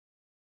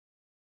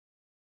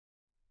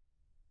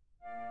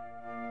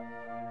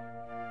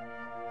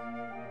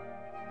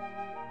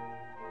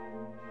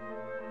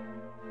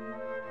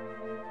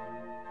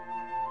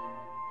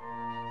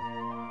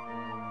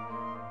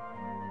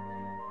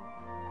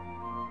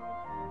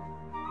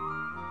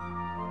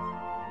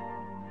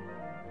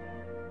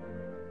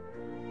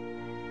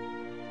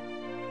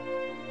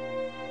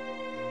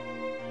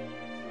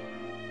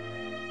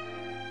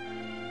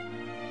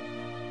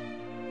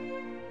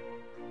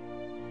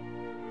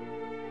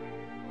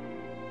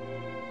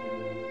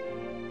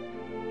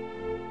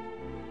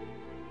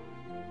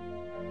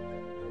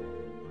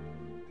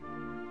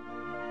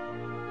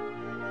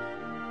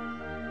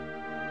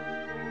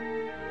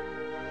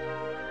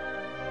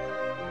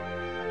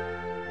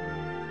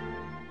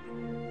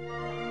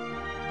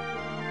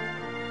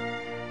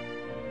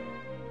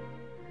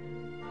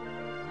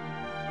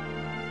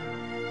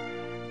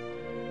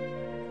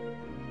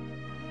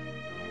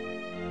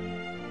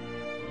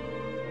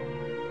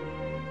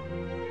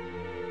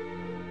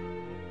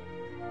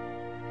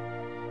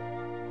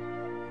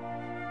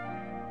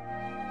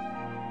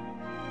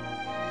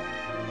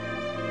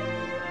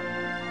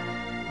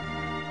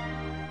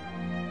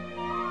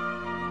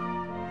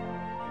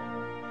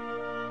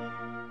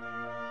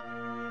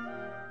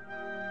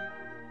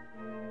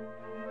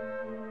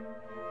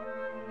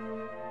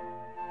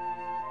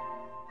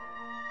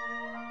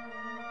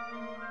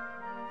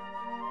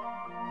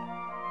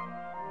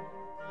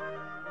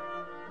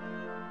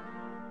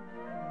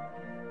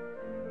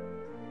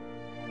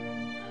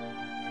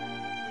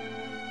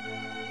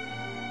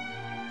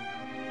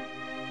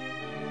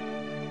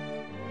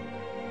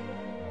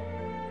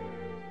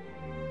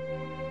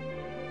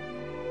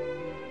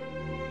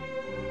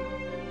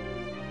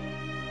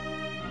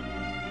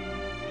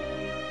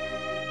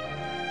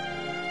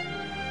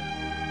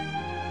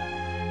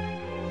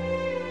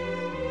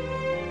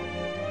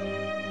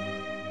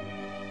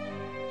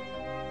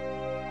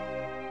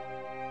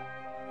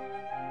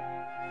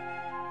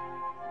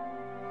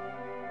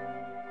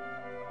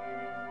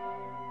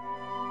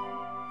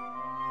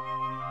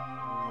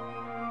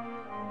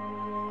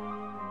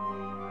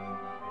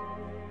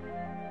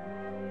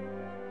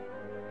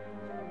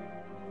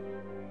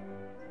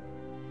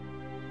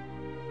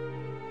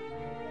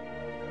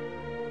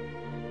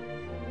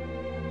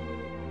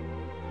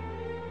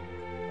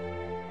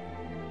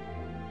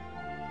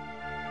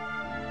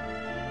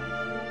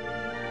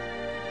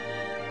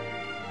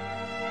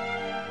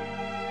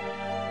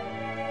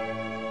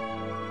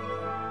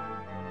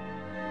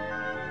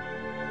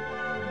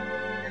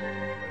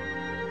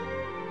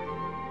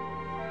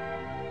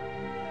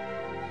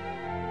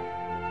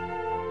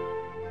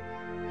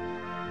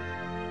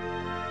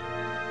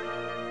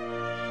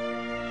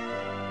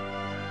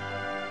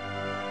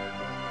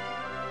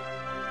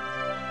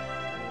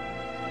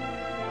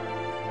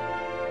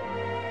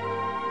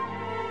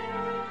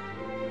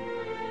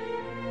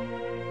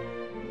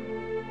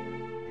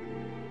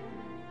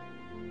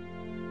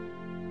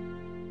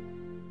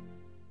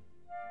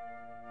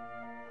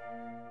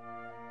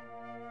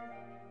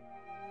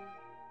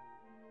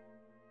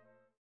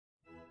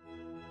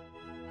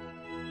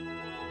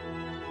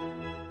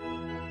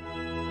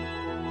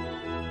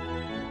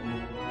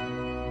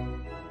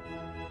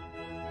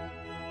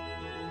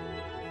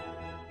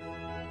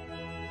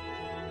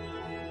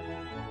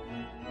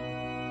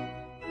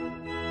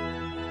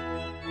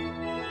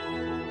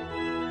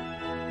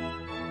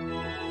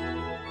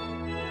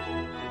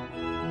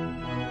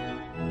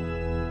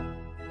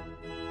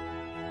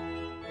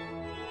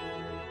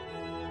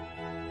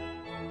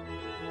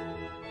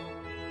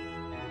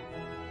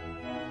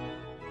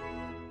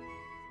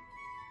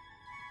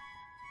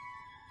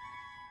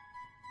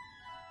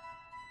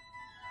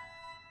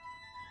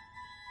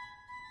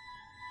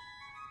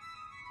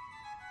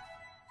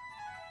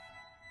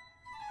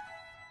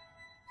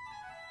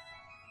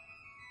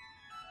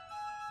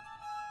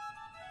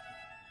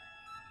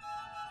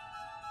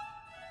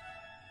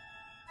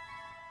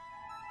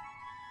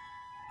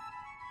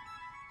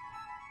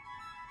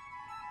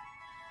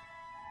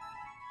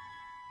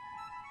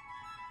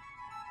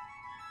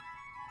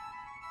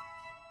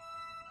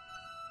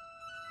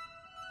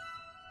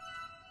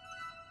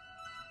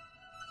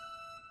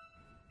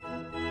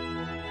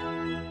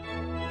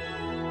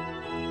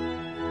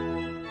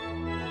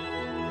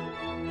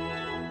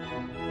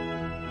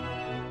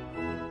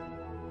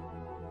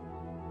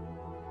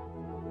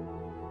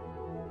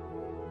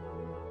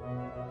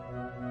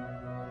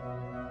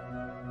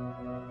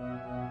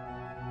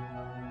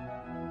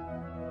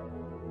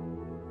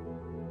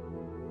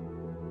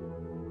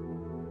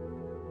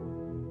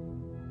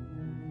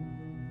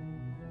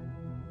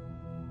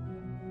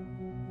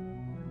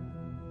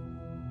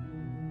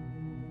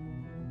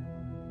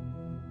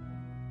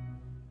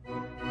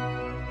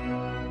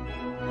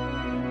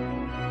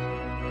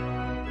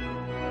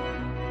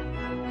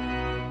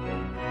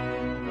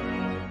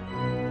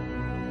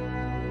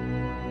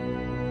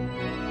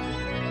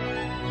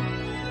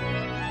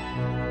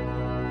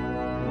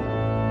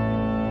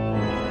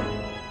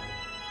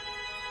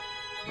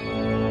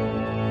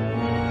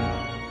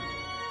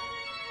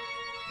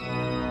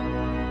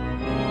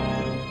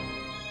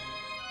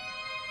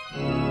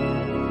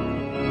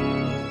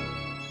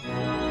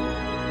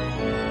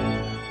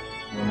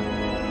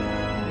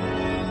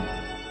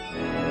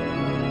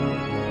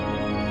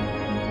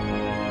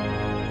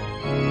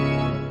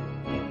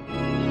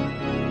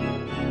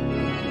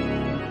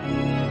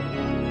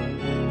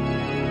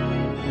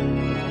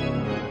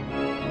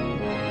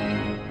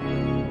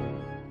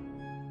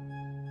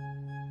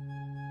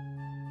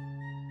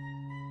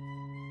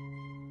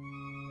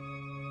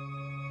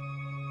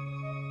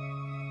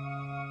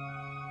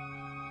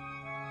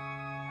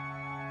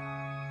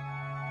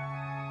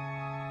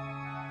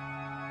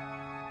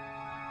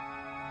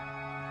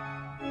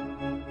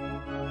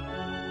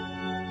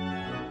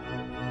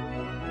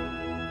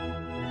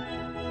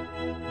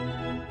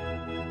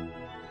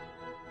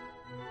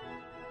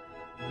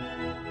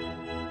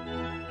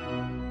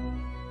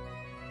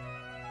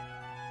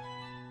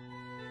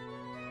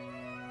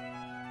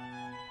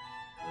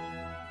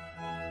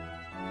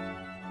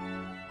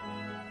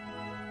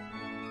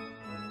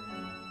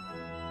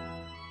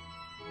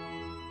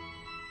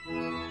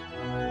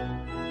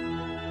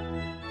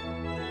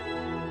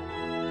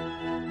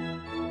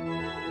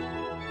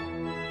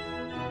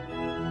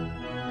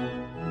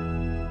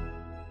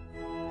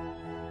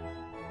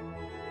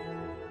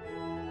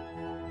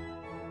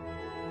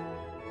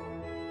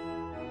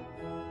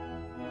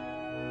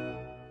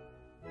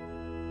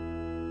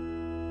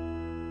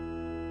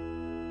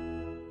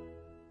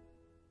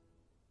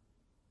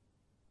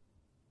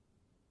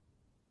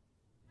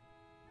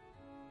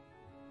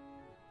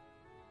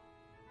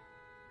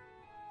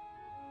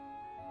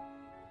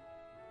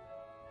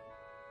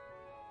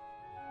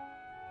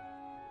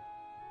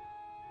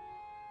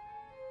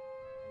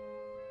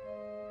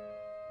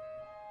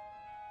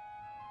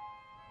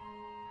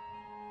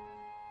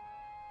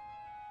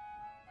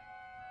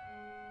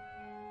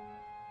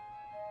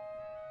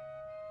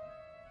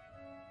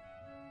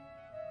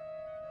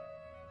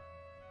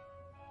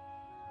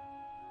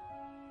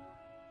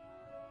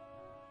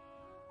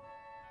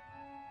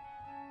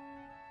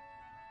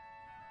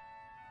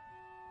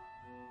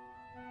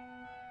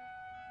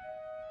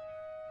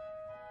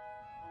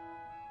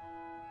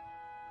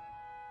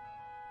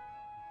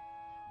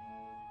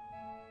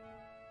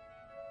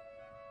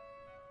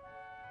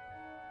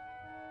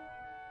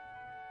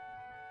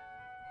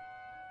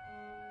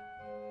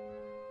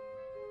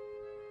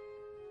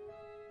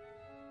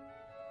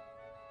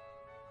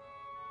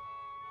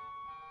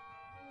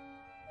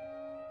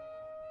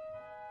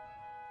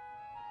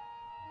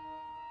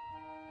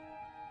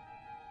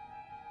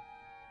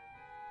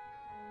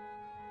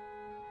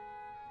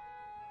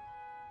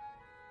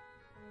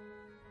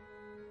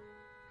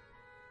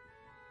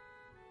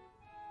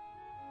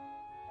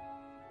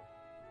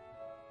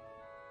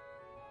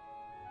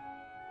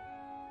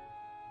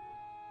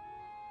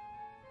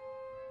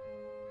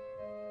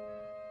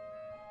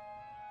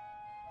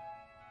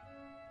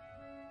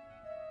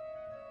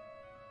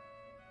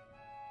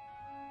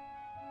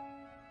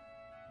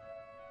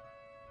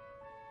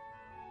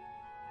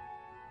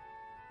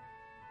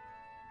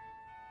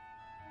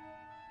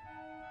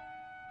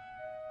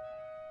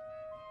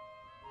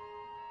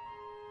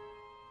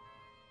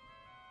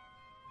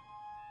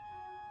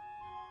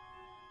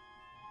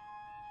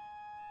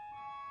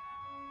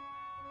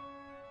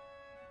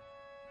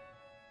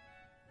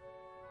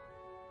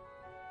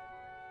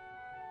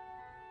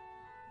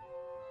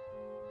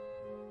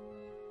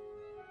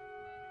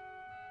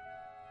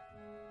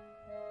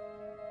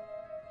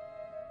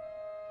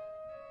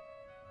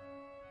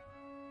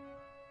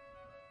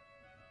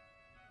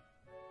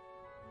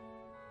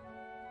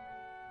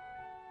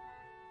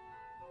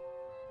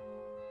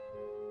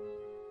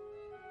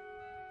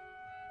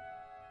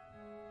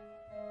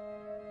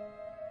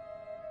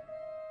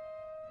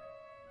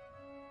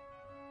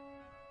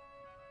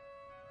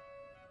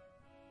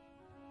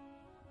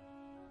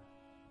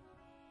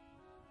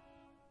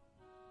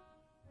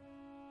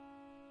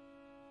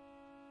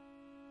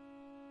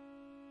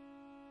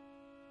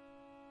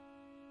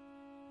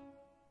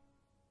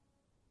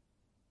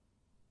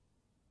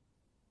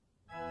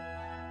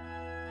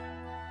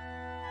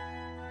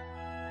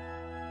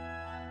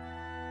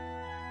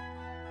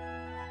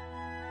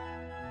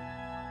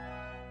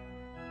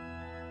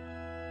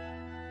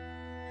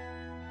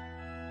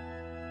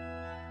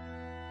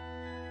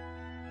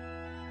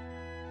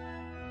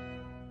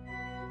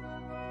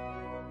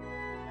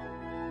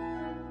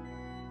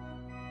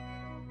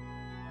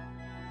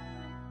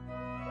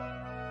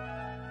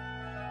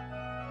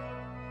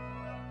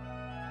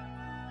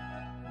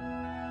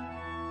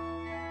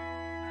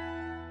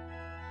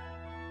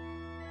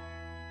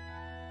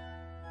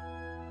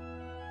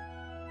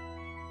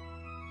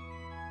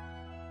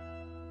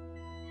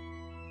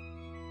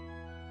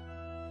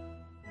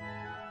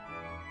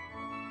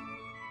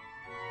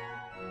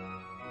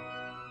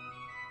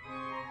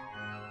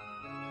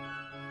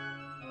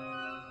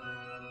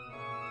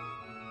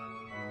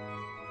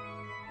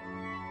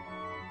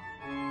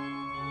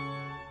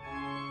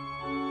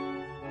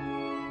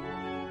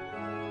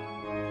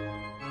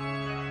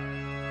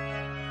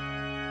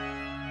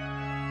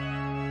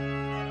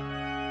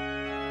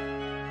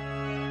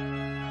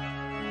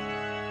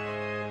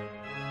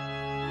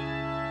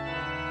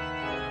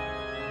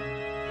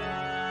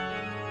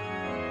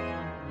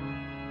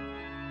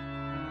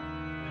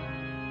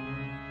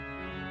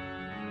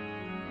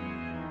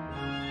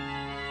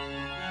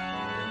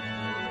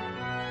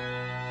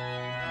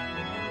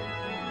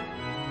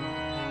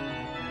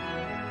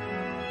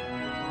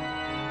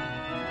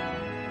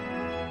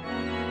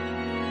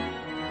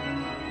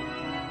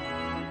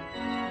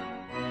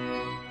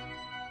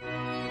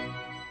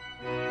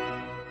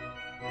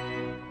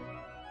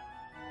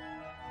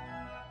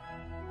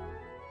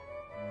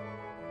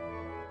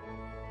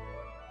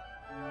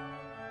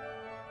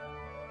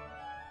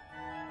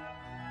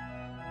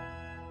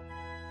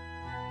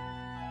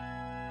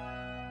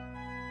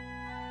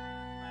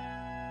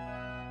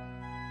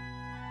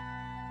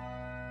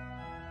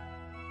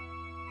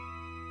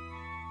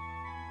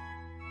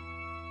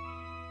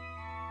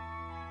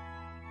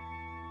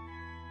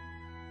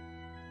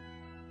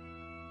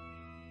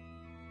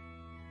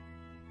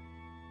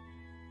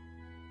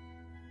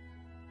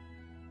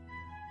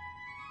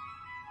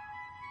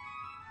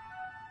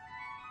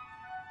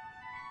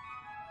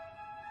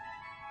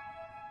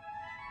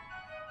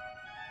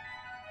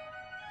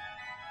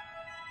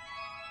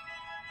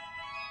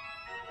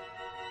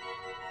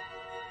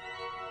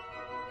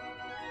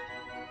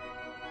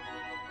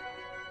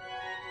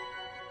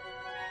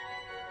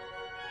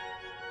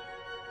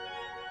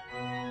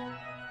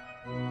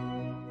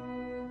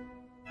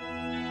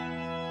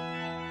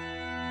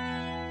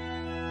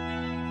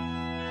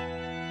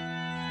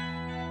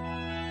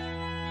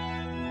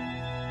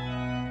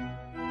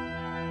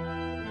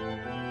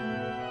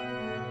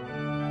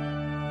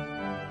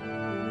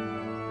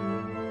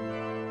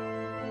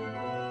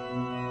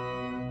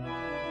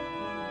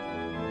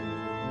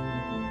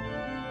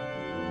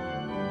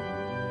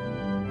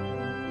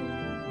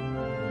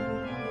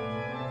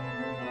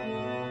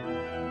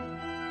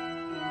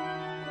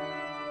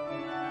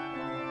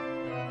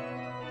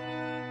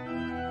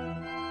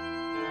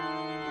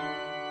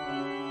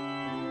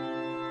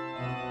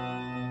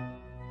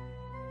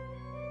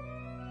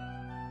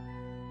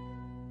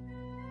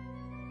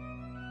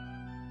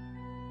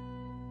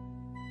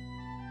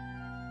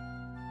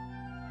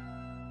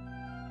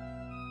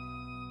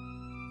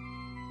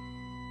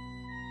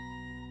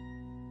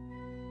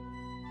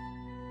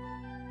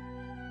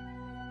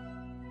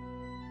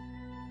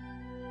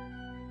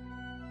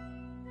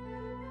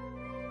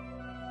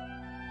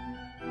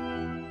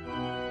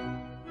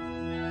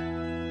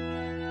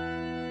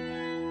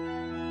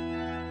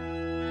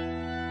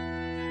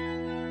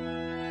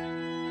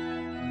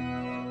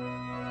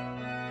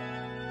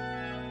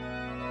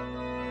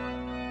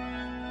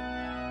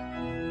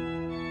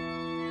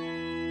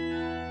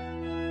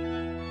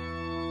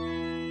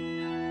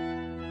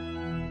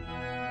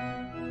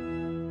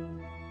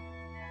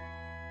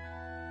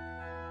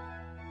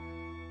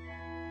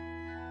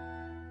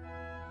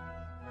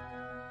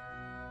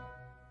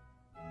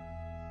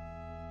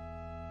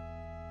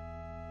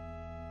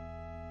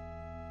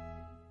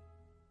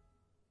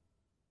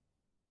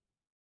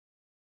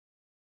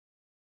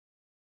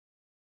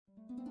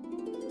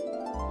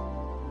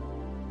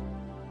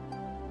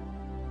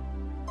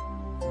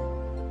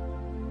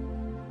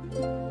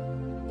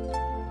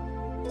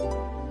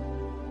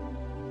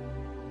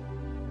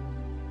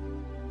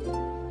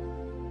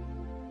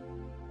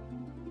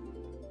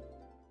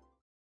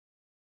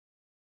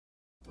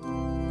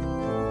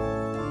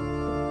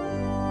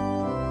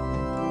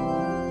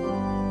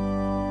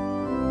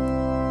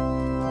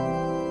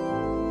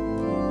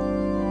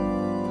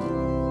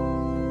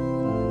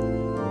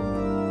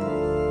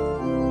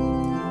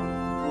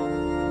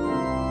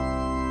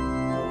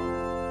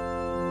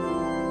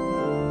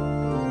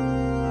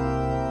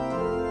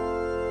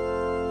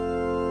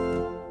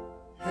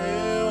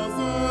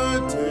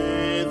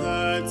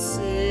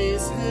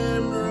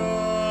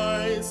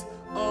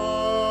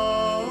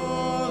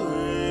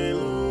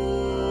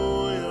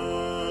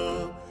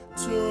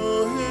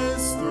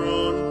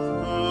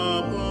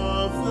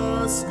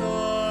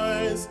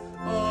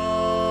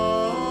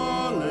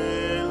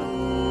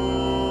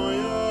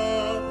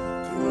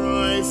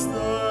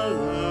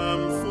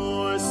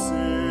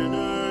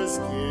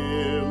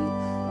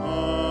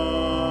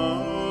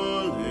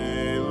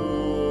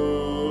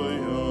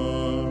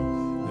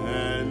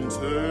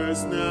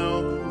enters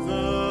now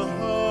the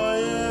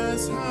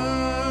highest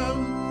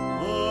heaven.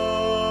 Alleluia.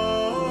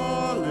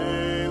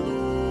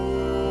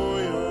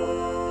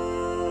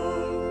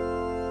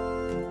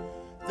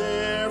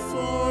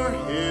 Therefore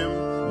him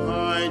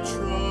high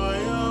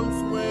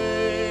triumph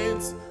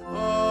waits.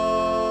 Alleluia.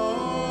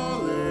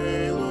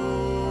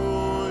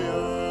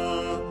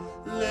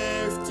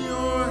 Lift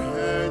your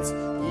heads,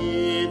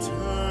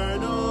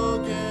 eternal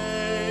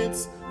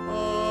gates.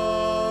 Alleluia.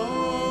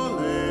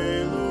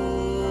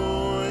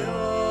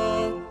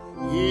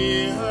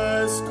 He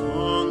has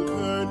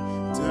conquered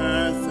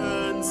death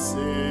and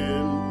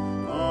sin.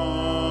 Alleluia.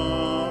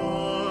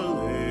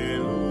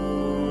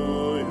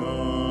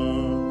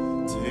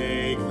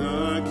 Take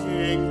the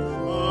King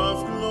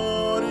of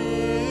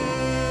glory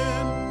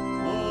in.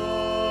 Alleluia.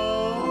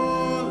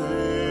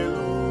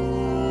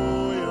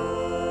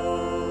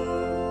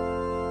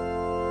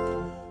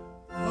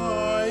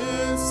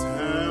 Highest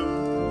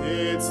heaven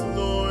its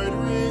Lord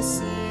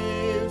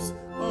receives.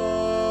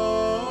 Alleluia.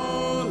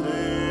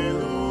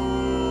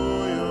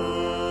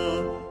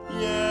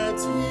 Yet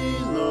he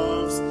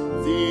loves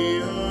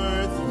the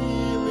earth he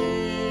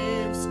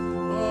leaves.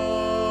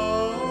 Alleluia.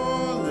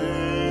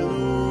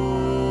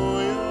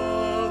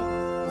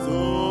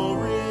 Though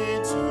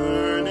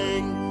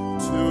returning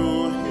to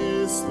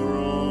his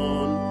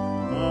throne.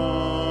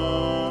 Alleluia.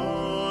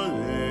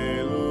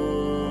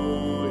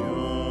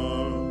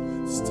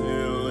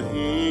 Still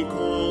he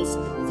calls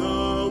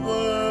the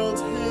world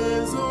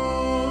his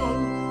own.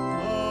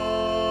 Alleluia.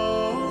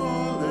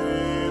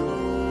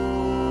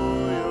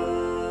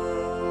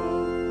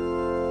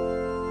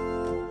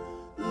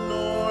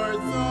 Lord,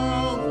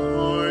 thou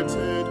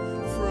parted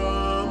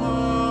from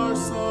our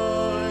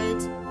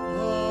sight.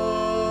 Alleluia.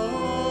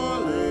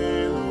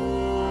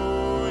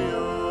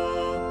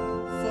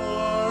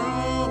 Far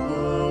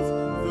above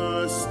the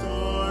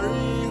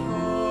starry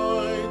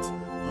height.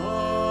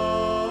 Alleluia.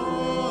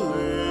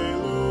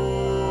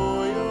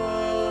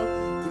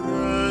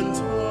 Grant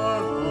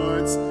our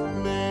hearts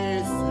may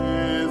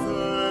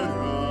thither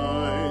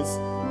rise.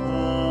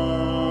 Alleluia.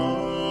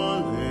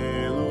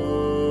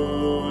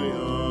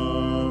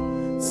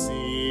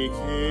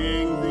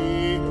 Seeking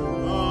thee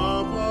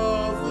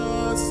above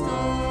the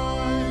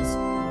skies.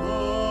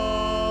 Alleluia.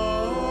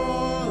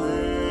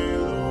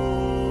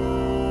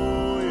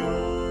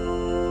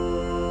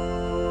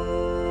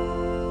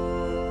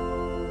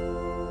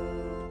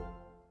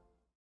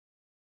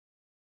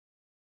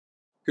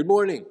 Good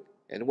morning,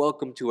 and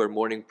welcome to our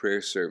morning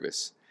prayer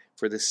service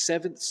for the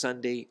 7th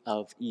Sunday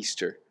of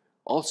Easter,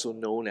 also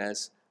known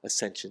as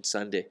Ascension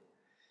Sunday.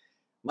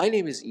 My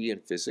name is Ian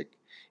Physick,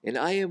 and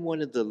I am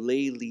one of the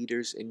lay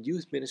leaders and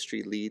youth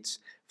ministry leads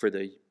for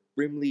the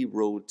Brimley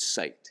Road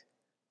site.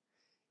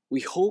 We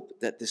hope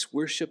that this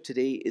worship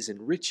today is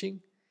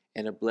enriching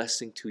and a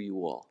blessing to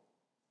you all.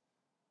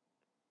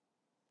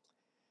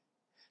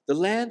 The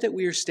land that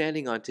we are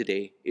standing on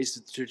today is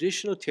the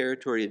traditional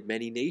territory of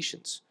many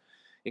nations,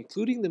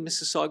 including the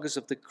Mississaugas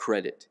of the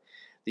Credit,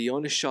 the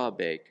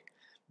Onishaabeg,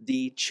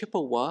 the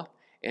Chippewa,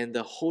 and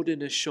the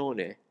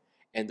Haudenosaunee,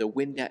 and the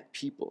Wendat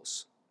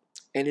peoples,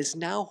 and is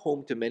now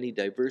home to many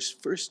diverse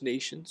First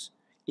Nations,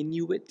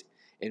 Inuit,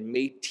 and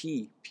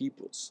Métis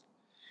peoples.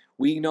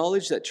 We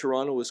acknowledge that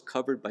Toronto is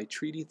covered by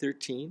Treaty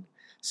 13,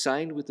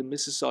 signed with the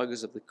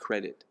Mississaugas of the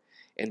Credit,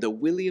 and the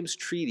Williams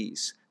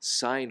Treaties,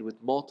 signed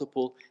with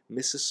multiple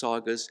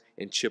Mississaugas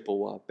and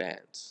Chippewa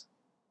bands.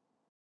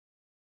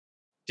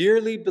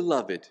 Dearly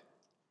beloved,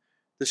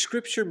 the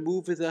Scripture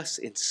moveth us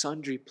in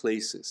sundry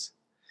places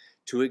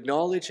to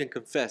acknowledge and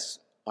confess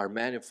our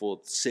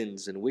manifold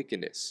sins and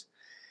wickedness,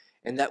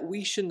 and that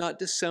we should not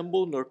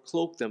dissemble nor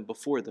cloak them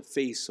before the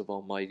face of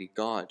Almighty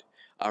God,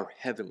 our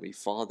Heavenly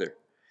Father,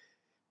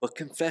 but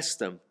confess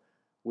them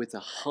with a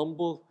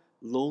humble,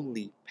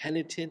 lonely,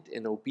 penitent,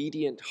 and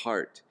obedient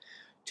heart,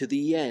 to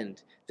the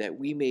end that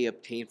we may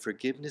obtain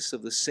forgiveness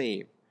of the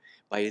same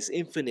by His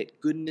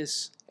infinite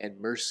goodness and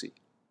mercy.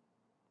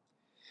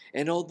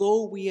 And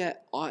although we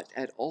ought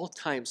at all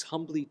times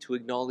humbly to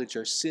acknowledge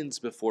our sins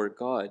before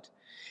God,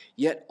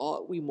 yet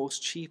ought we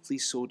most chiefly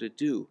so to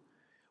do,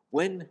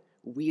 when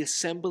we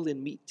assemble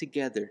and meet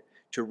together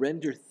to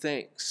render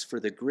thanks for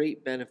the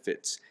great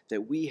benefits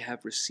that we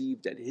have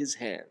received at His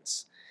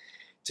hands,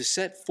 to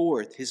set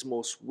forth His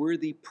most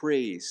worthy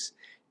praise,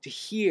 to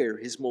hear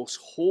His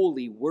most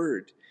holy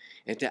word,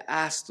 and to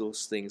ask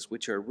those things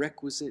which are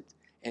requisite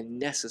and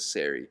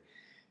necessary,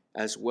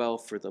 as well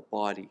for the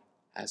body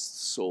as the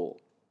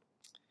soul.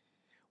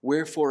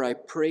 Wherefore I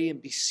pray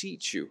and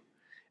beseech you,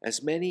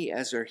 as many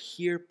as are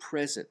here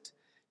present,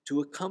 to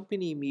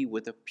accompany me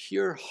with a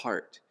pure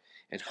heart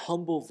and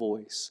humble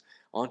voice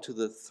onto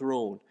the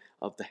throne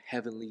of the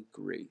heavenly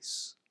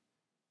grace.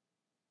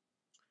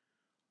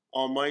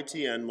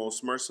 Almighty and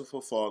most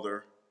merciful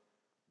Father,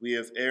 we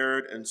have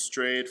erred and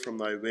strayed from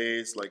thy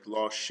ways like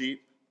lost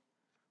sheep.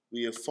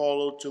 We have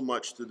followed too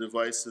much the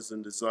devices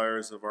and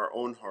desires of our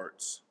own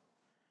hearts.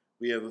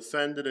 We have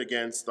offended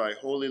against thy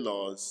holy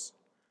laws.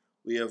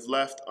 We have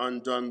left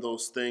undone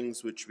those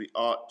things which we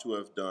ought to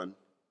have done,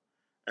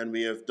 and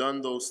we have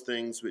done those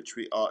things which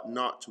we ought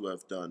not to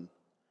have done,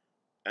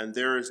 and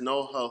there is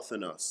no health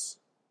in us.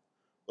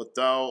 But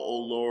thou, O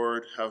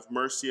Lord, have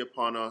mercy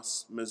upon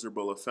us,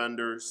 miserable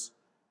offenders.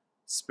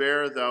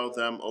 Spare thou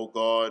them, O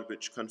God,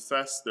 which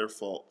confess their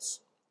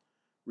faults.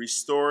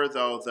 Restore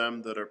thou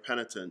them that are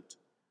penitent,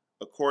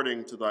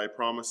 according to thy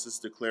promises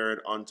declared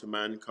unto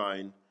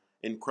mankind,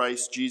 in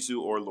Christ Jesus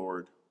our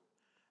Lord.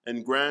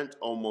 And grant,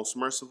 O most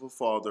merciful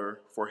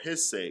Father, for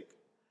his sake,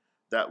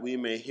 that we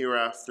may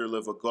hereafter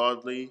live a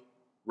godly,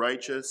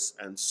 righteous,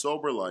 and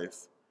sober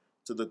life,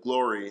 to the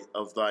glory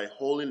of thy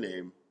holy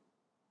name.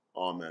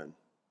 Amen.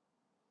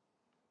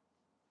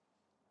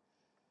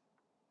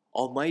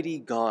 Almighty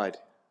God,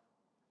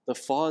 the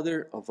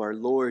Father of our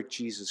Lord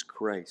Jesus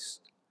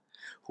Christ,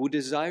 who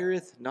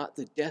desireth not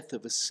the death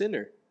of a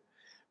sinner,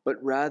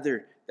 but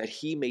rather that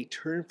he may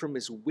turn from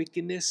his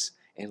wickedness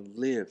and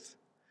live,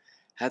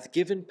 hath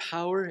given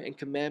power and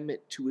commandment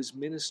to his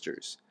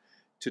ministers,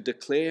 to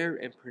declare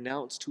and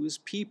pronounce to his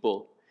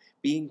people,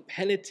 being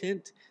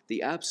penitent,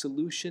 the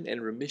absolution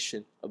and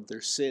remission of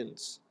their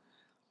sins.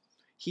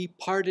 He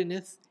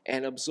pardoneth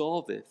and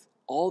absolveth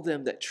all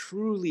them that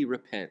truly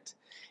repent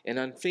and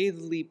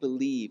unfeignedly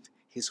believe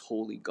his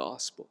holy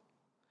gospel.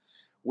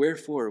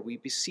 Wherefore we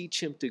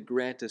beseech him to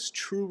grant us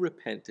true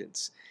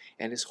repentance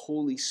and his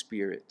Holy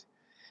Spirit,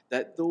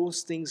 that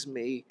those things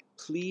may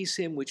please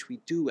him which we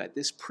do at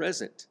this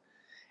present,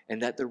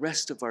 and that the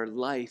rest of our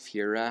life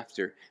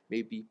hereafter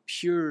may be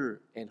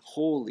pure and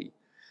holy,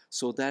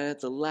 so that at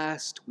the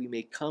last we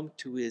may come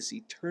to his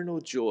eternal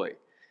joy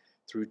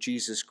through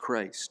Jesus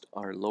Christ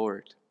our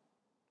Lord.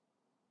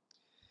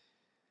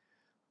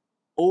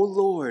 O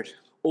Lord,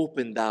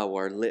 open thou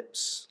our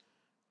lips,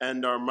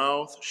 And our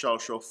mouth shall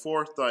show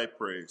forth thy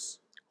praise.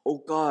 O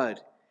God,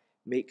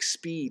 make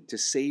speed to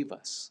save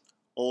us.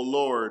 O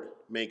Lord,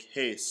 make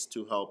haste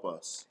to help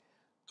us.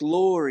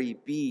 Glory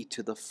be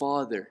to the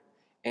Father,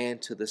 and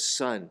to the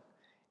Son,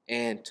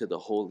 and to the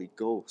Holy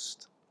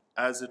Ghost.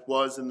 As it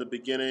was in the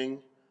beginning,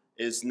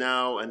 is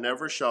now, and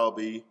ever shall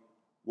be,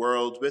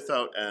 world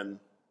without end.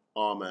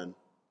 Amen.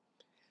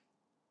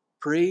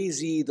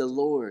 Praise ye the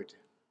Lord.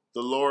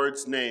 The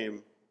Lord's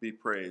name be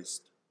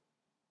praised.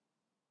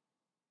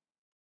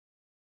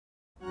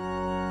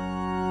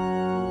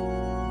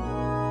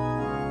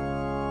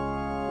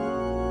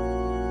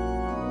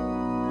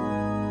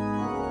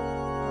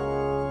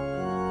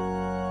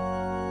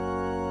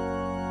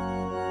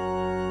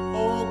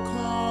 Oh,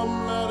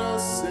 come, let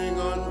us sing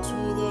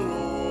unto the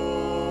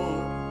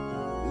Lord.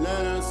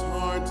 Let us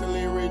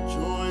heartily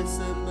rejoice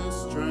in the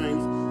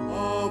strength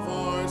of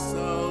our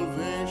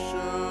salvation.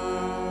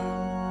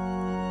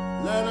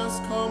 Let us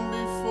come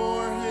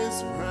before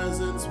his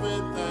presence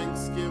with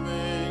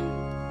thanksgiving,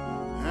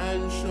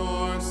 and show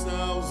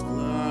ourselves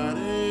glad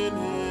in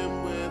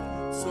him with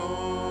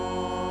songs.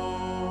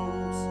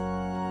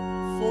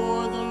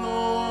 For the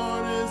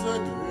Lord is a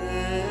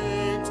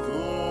great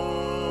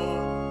God,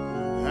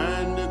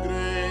 and a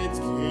great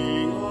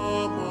King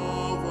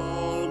above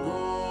all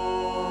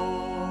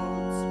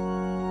gods.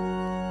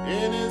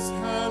 In his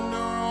hand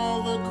are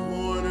all the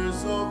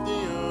corners of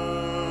the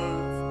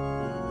earth,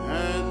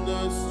 and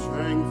the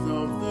strength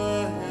of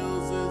the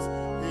hills is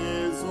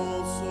his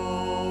also.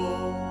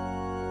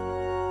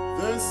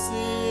 The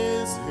sea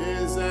is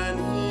his, and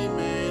he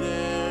made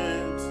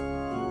it,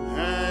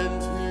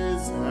 and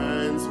his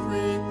hands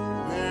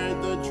prepared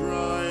the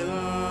dry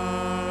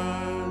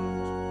land.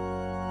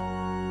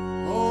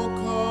 Oh,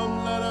 come,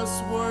 let us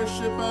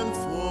worship and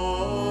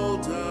fall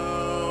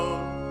down,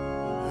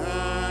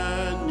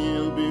 and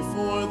kneel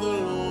before the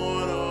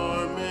Lord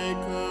our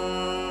Maker.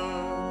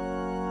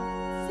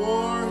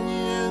 For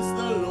he is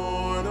the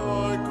Lord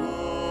our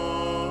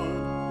God,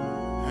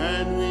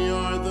 and we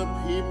are the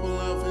people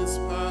of his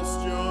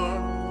pasture,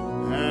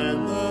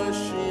 and the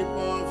sheep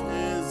of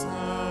his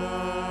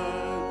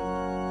hand.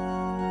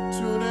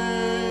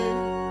 Today,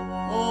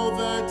 oh,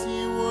 that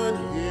ye would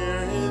hear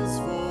his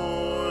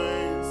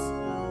voice.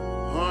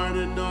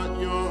 Harden not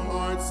your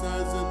hearts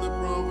as in the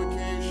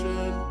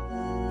provocation,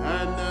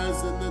 and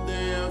as in the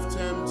day of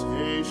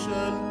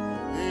temptation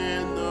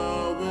in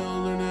the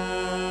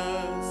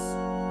wilderness.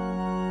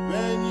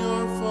 When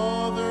your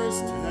fathers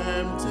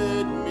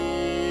tempted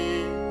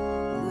me,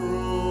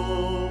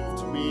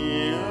 proved me,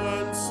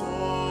 and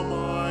saw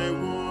my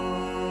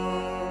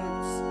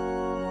works.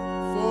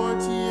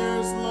 40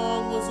 years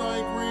long was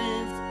I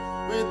grieved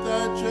with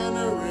that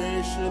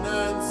generation,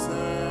 and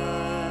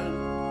said,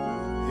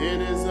 it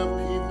is a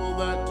people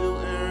that do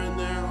err in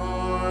their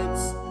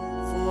hearts,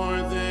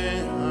 for they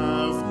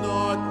have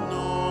not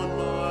known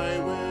my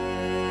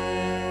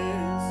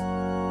ways.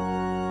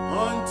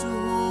 Unto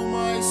whom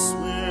I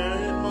swear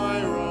in my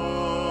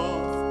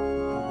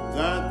wrath,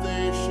 that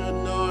they should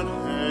not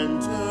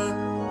enter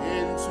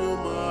into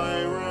my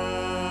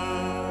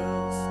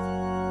rest.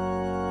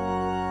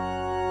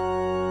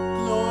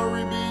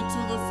 Glory be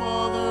to the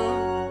Father,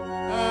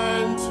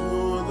 and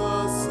to the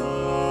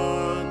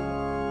Son,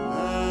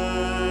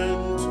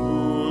 and to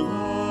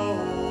the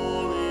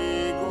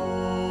Holy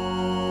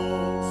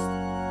Ghost,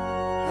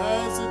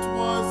 as it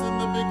was in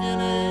the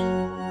beginning,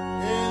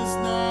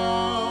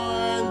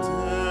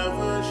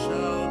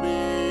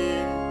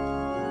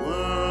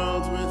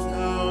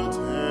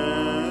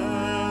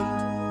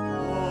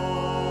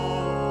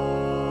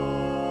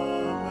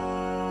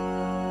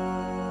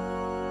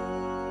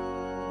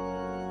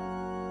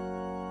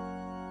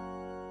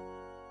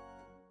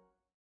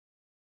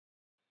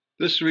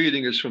 This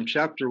reading is from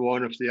chapter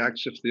 1 of the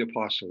Acts of the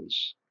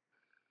Apostles.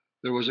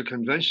 There was a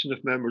convention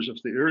of members of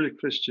the early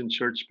Christian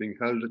church being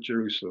held at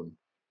Jerusalem.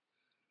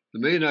 The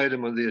main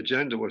item on the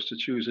agenda was to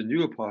choose a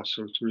new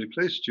apostle to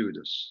replace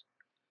Judas.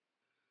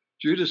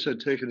 Judas had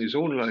taken his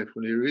own life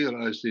when he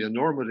realized the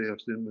enormity of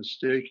the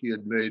mistake he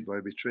had made by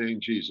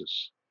betraying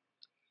Jesus.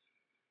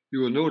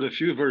 You will note a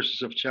few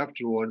verses of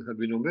chapter 1 have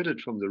been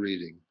omitted from the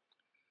reading.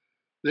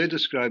 They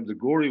describe the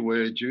gory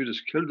way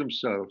Judas killed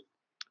himself.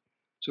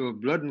 So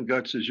if blood and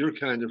guts is your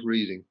kind of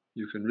reading,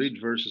 you can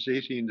read verses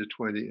 18 to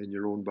 20 in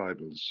your own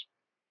Bibles.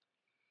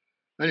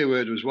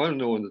 Anyway, it was well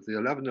known that the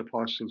 11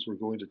 apostles were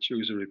going to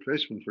choose a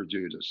replacement for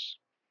Judas.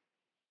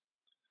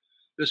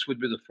 This would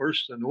be the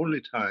first and only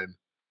time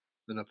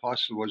an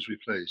apostle was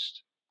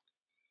replaced.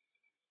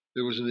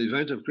 It was an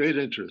event of great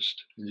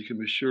interest, and you can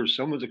be sure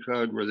some of the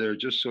crowd were there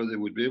just so they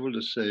would be able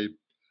to say,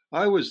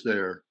 "I was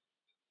there,"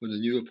 when the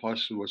new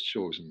apostle was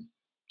chosen.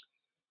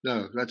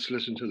 Now, let's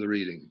listen to the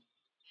reading.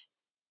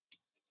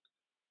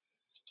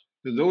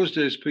 In those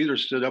days, Peter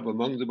stood up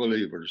among the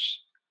believers.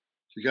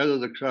 Together,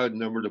 the crowd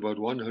numbered about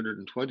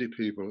 120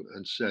 people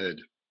and said,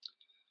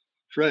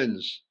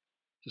 "Friends,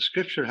 the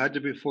scripture had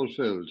to be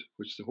fulfilled,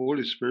 which the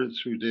Holy Spirit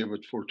through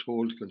David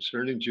foretold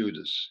concerning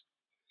Judas,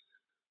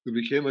 who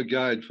became a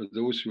guide for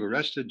those who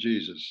arrested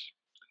Jesus,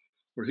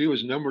 for he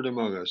was numbered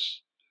among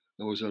us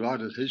and was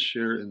allotted his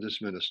share in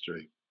this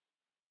ministry."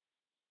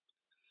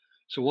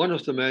 So one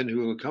of the men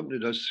who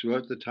accompanied us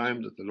throughout the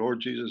time that the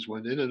Lord Jesus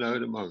went in and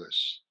out among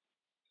us,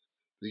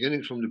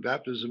 beginning from the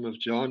baptism of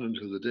John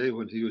until the day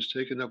when he was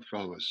taken up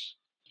from us,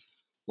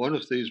 one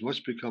of these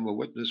must become a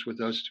witness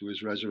with us to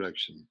his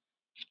resurrection.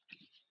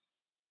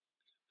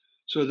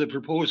 So they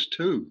proposed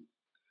two,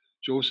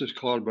 Joseph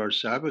called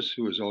Barsabbas,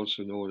 who is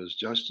also known as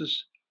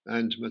Justus,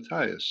 and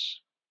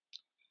Matthias.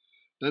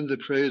 Then they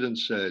prayed and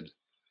said,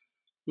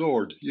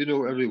 "Lord, you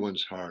know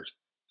everyone's heart.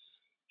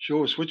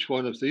 Show us which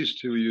one of these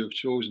two you have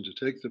chosen to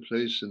take the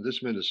place in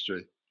this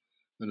ministry,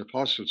 an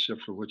apostleship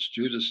from which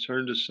Judas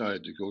turned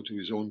aside to go to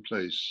his own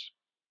place."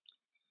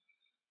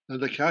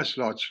 And they cast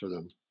lots for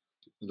them,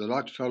 and the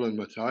lot fell on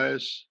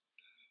Matthias,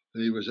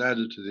 and he was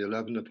added to the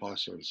 11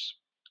 apostles.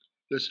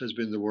 This has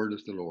been the word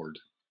of the Lord.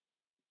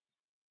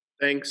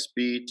 Thanks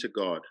be to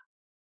God.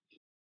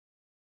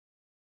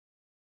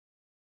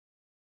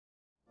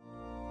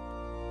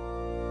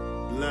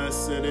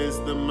 Blessed is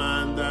the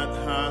man that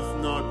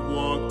hath not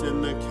walked in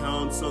the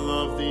counsel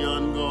of the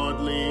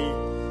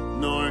ungodly,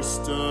 nor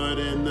stood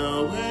in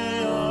the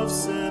way of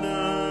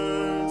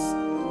sinners,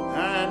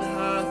 and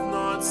hath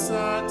not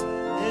sat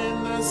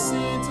in the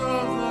seat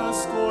of the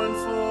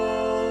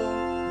scornful,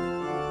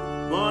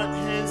 but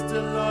his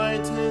delight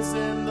is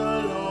in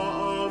the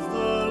law of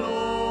the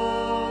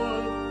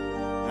Lord,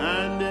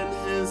 and in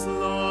his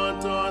law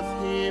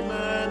doth he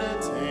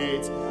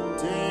meditate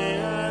day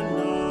and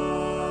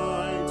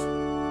night.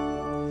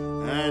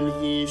 And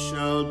he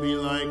shall be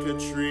like a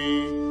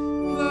tree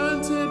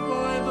planted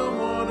by the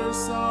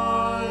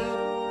waterside,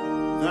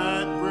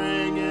 that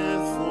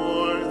bringeth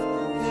forth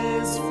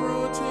his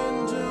fruit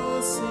in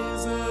due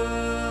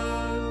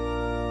season,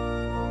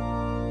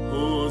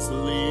 whose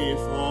leaf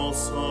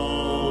also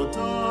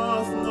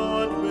doth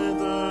not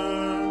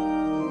wither,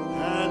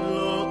 and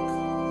look,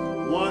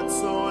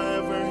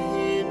 whatsoever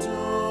he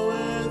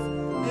doeth,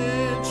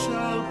 it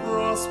shall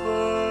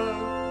prosper.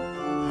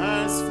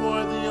 As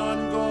for the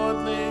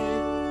ungodly,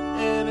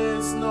 it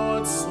is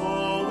not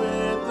so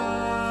with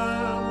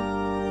them,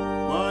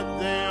 but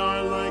they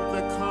are like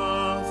the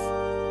chaff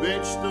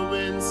which the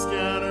wind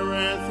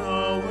scattereth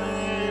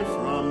away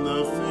from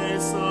the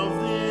face of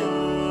the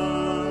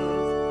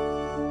earth.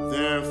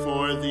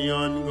 Therefore the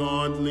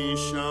ungodly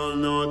shall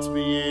not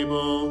be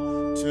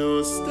able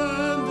to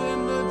stand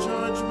in the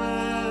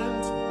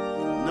judgment,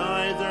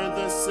 neither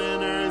the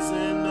sinners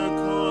in the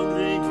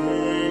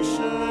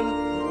congregation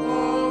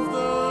of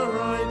the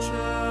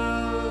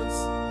righteous.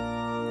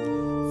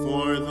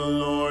 For the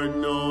Lord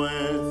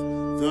knoweth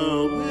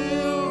the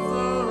way of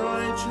the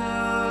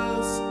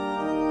righteous,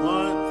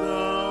 but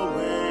the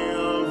way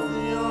of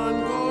the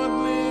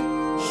ungodly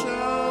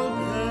shall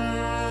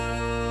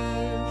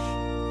perish.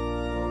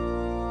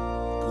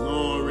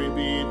 Glory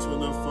be to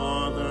the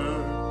Father,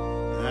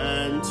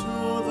 and to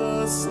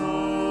the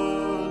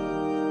Son,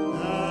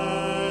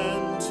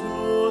 and to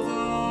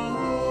the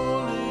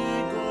Holy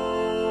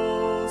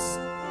Ghost,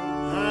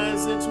 as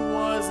it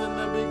was in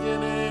the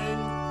beginning,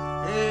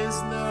 is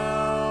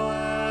now,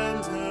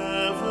 and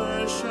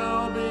ever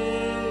shall be,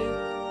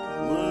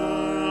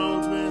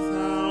 world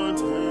without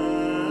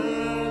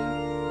end.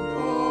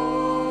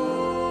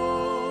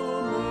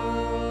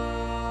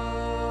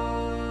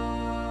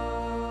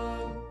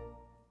 Amen.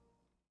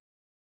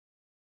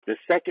 The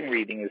second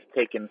reading is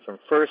taken from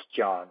 1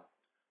 John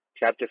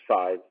chapter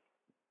 5,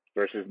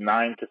 verses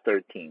 9 to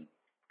 13.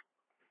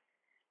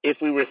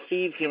 If we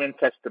receive human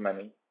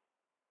testimony,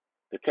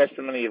 the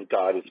testimony of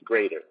God is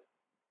greater.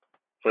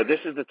 For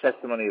this is the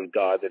testimony of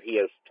God, that he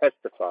has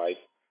testified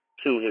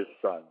to his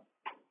Son.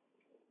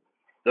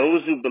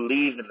 Those who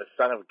believe in the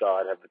Son of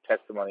God have the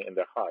testimony in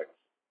their hearts.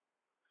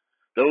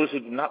 Those who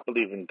do not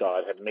believe in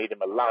God have made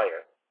him a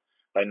liar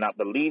by not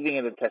believing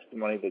in the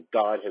testimony that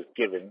God has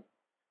given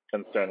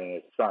concerning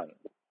his Son.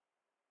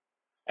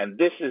 And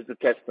this is the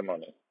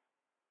testimony.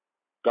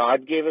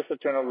 God gave us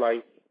eternal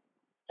life,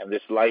 and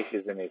this life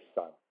is in his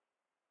Son.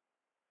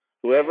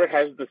 Whoever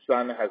has the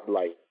Son has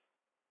life.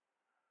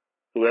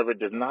 Whoever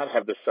does not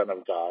have the Son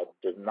of God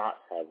does not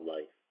have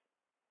life.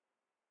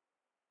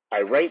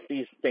 I write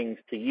these things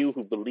to you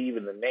who believe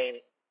in the name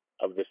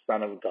of the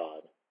Son of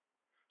God,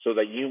 so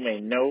that you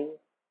may know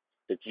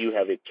that you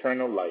have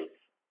eternal life.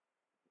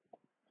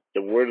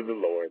 The word of the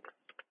Lord.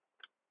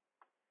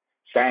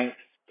 Thanks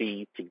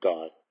be to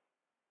God.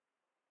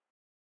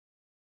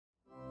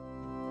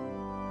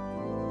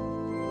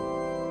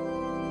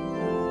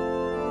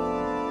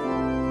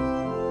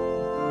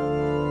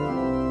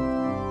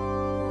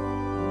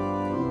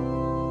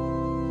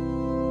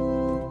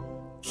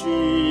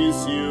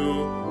 Jesus,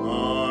 you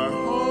are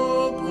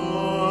hope,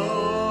 our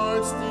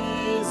heart's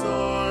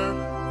desire.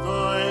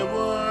 Thy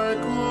work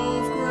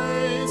of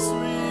grace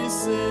we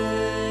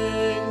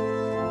sing.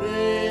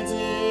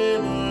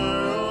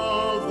 Redeemer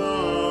of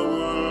the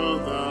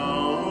world, thou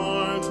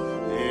art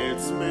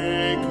its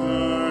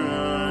maker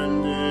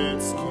and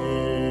its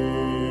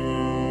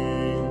king.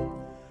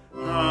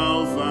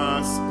 How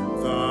vast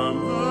the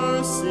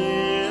mercy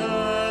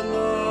and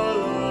the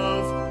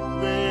love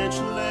which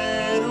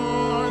laid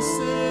our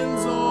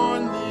sins on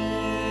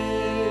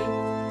thee,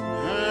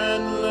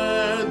 and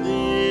led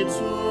thee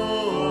to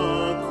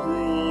a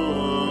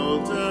cruel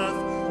death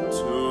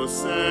to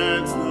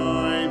set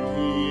thy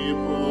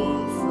people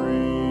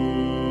free.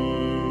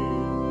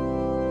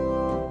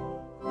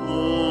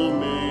 Oh,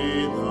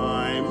 may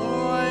thy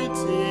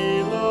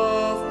mighty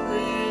love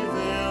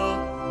prevail,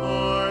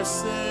 our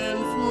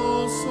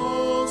sinful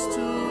souls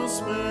to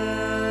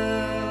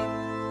spare.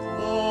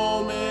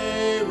 Oh,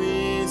 may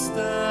we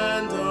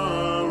stand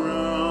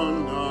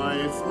around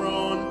thy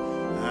throne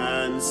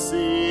and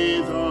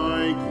see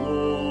thy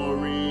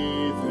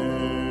glory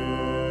there.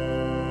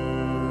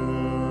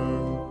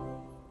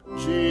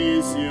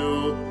 Jesus,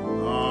 you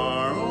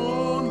our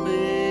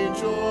only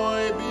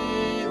joy,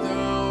 be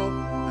thou,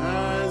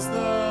 as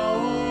thou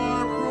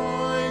our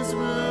prize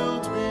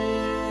wilt be.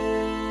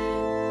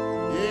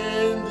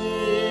 In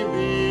thee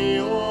be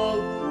all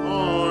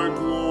our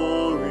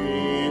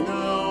glory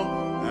now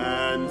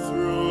and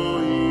through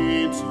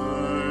eternity.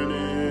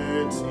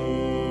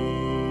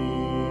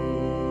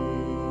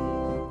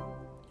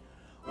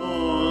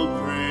 All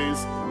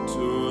praise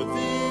to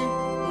thee,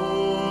 who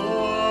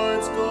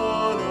art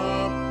gone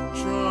up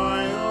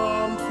triumphantly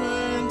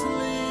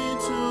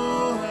to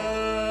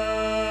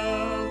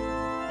heaven.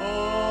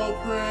 All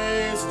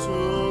praise to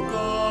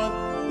God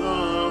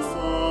the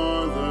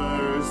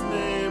Father's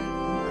name,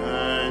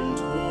 and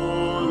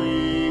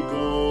Holy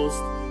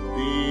Ghost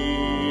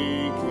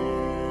be given.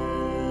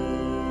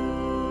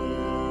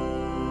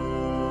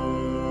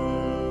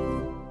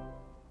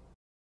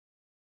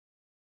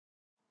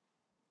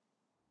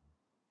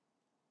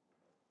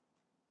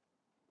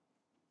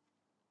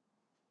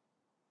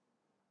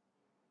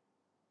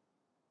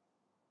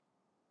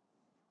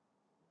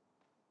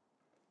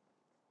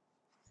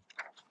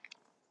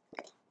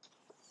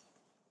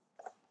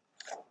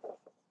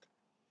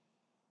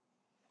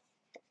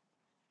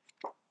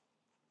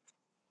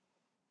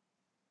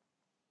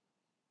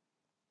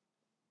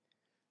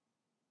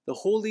 The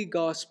Holy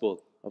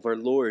Gospel of our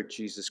Lord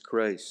Jesus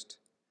Christ,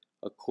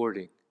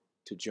 according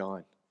to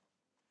John.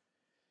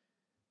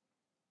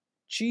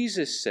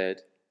 Jesus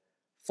said,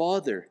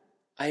 Father,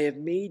 I have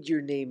made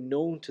your name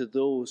known to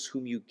those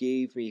whom you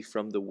gave me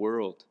from the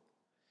world.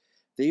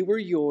 They were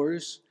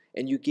yours,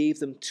 and you gave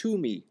them to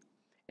me,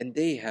 and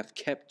they have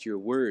kept your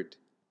word.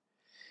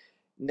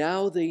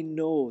 Now they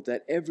know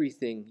that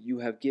everything you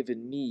have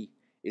given me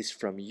is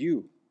from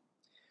you.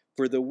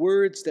 For the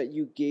words that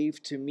you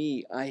gave to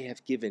me I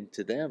have given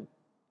to them,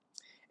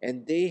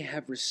 and they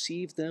have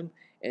received them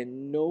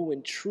and know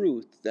in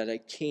truth that I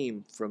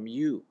came from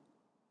you.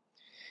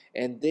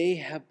 And they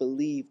have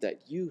believed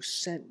that you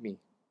sent me.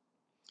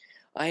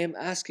 I am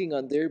asking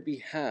on their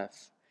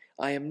behalf.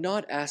 I am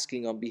not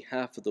asking on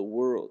behalf of the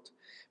world,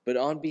 but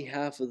on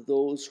behalf of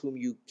those whom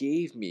you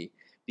gave me,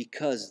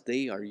 because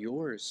they are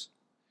yours.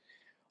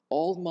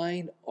 All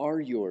mine are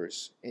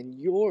yours, and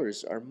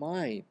yours are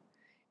mine,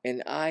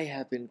 and I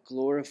have been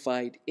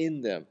glorified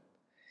in them.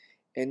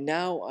 And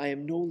now I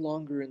am no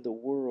longer in the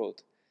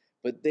world,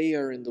 but they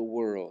are in the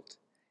world,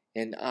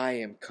 and I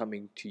am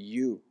coming to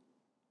you.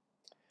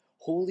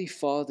 Holy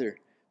Father,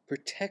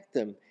 protect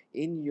them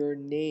in your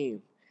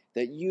name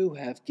that you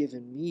have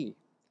given me,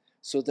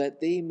 so that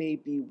they may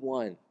be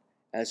one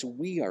as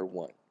we are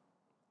one.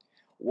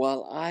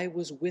 While I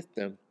was with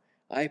them,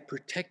 I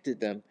protected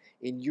them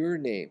in your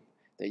name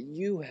that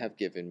you have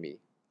given me.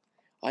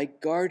 I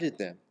guarded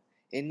them,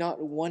 and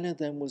not one of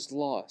them was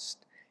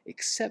lost,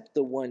 except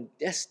the one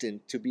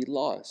destined to be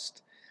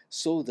lost,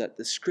 so that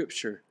the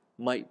scripture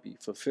might be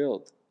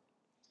fulfilled.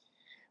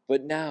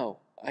 But now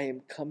I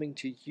am coming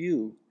to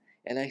you,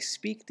 and I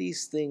speak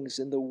these things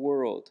in the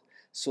world,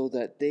 so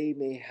that they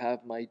may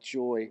have my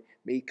joy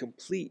made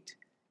complete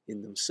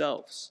in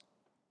themselves.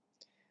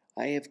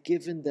 I have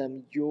given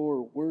them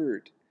your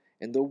word,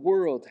 and the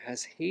world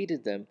has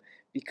hated them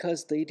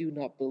because they do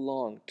not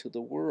belong to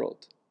the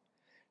world,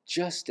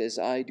 just as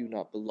I do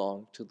not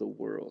belong to the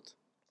world.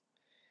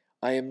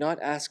 I am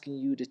not asking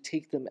you to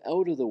take them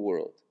out of the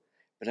world,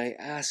 but I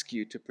ask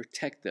you to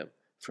protect them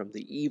from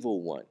the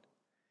evil one.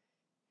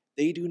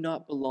 They do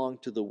not belong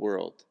to the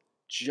world,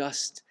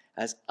 just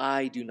as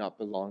I do not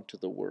belong to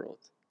the world.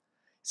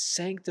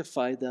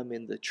 Sanctify them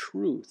in the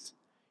truth.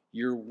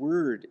 Your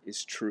word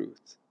is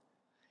truth.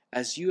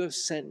 As you have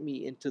sent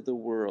me into the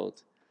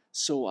world,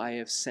 so I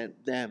have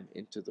sent them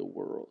into the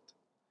world.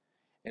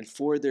 And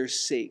for their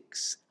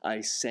sakes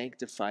I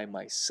sanctify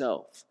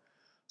myself,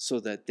 so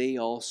that they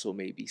also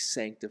may be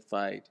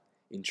sanctified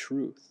in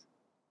truth.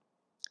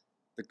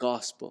 The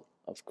Gospel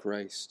of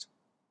Christ.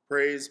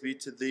 Praise be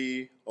to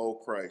thee, O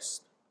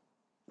Christ.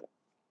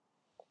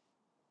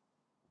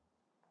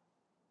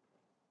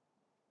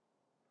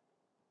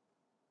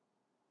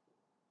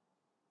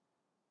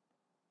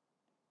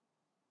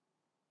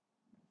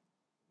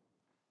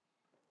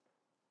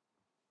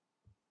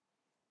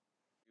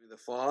 The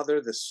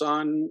Father, the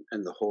Son,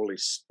 and the Holy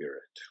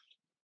Spirit.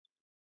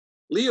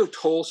 Leo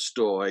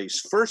Tolstoy's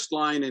first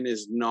line in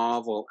his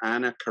novel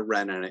Anna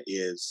Karenina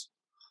is,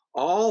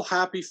 "All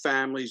happy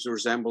families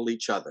resemble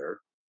each other,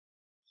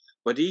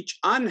 but each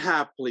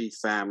unhappy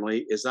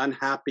family is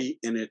unhappy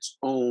in its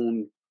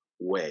own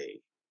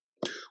way."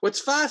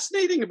 What's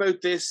fascinating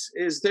about this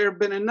is there have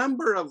been a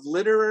number of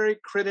literary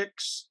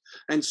critics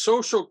and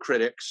social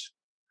critics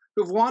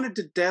who've wanted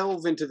to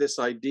delve into this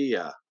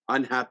idea,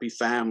 unhappy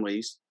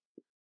families,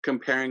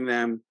 comparing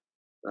them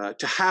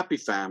to happy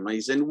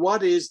families, and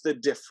what is the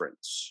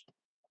difference?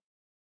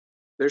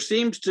 There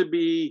seems to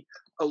be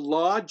a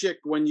logic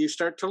when you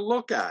start to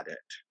look at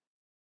it.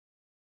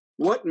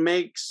 What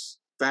makes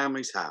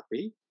families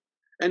happy,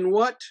 and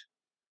what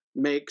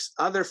makes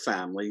other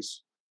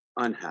families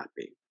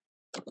unhappy?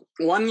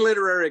 One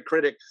literary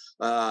critic,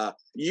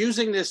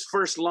 using this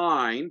first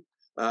line,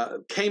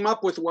 came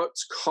up with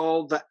what's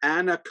called the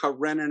Anna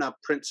Karenina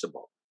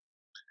principle,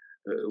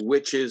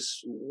 which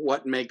is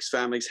what makes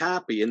families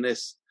happy. And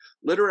this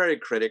literary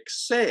critic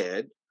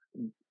said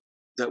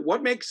that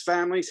what makes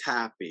families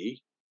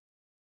happy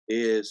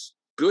is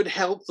good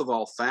health of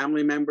all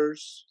family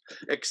members,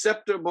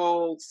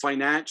 acceptable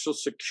financial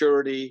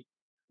security,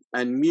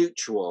 and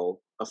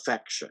mutual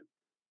affection.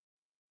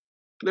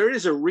 There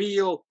is a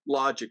real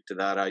logic to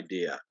that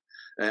idea.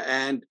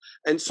 And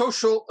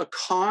social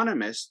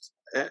economists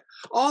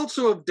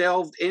also have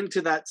delved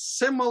into that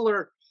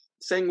similar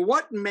thing.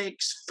 What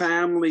makes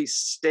families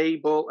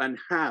stable and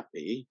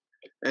happy,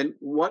 and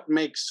what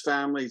makes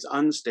families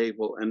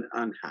unstable and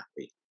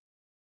unhappy?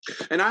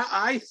 And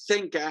I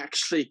think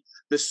actually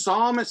the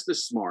psalmist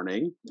this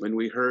morning, when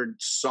we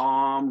heard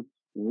Psalm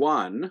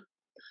 1,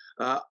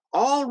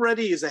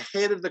 already is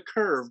ahead of the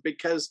curve,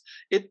 because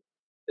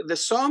the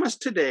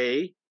psalmist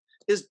today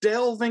is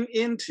delving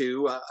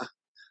into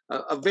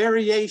a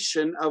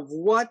variation of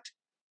what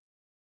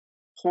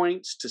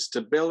points to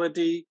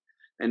stability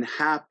and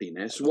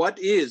happiness. What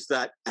is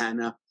that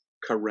Anna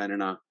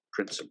Karenina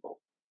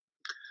principle?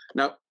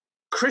 Now,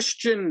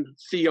 Christian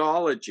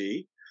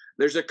theology,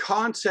 there's a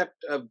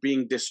concept of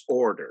being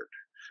disordered,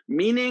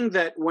 meaning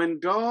that when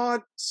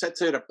God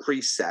sets out a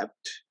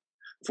precept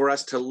for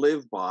us to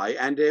live by,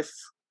 and if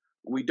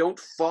we don't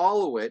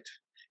follow it,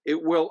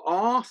 it will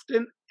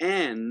often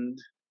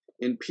end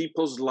in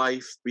people's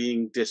life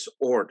being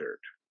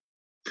disordered.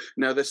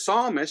 Now, the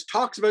psalmist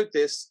talks about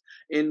this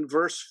in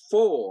verse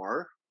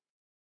 4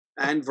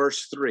 and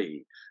verse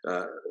 3.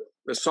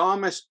 The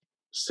psalmist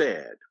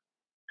said,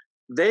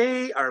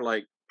 "They are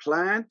like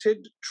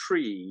planted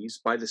trees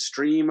by the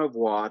stream of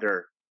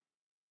water,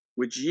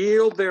 which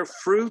yield their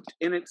fruit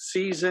in its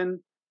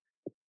season,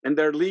 and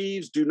their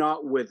leaves do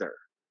not wither.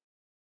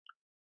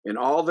 In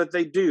all that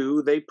they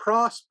do, they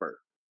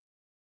prosper.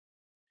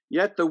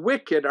 Yet the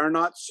wicked are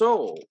not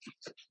so,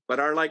 but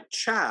are like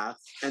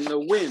chaff, and the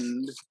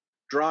wind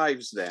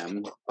drives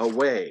them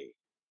away."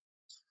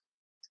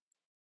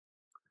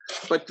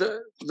 But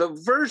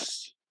the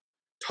verse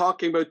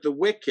talking about the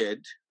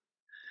wicked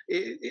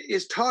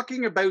is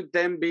talking about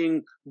them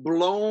being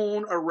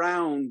blown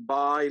around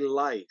by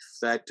life,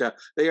 that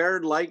they are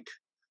like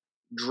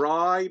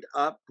dried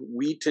up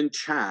wheat and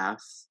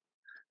chaff,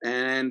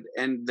 and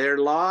their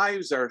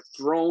lives are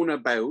thrown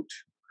about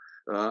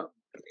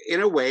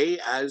in a way,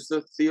 as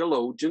the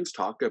theologians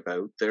talk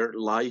about, their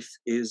life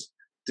is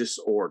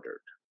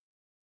disordered.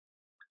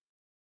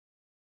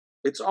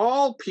 It's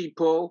all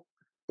people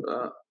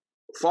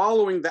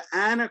following the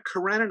Anna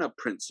Karenina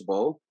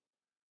principle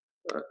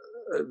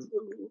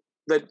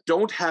that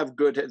don't have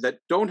good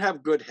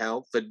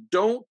health, that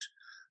don't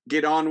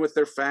get on with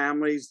their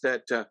families,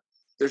 that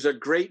there's a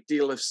great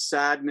deal of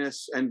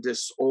sadness and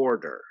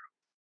disorder.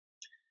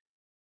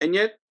 And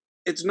yet,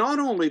 it's not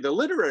only the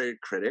literary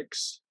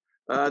critics.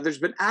 There's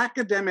been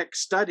academic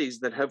studies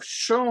that have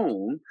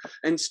shown,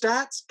 and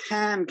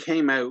StatsCan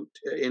came out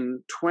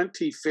in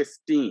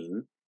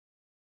 2015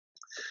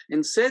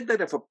 and said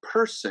that if a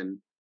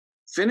person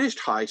finished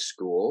high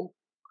school,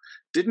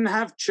 didn't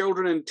have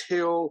children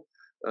until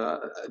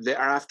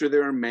after they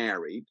were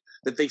married,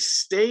 that they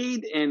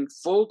stayed in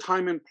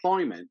full-time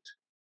employment,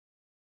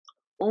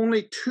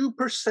 only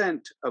 2%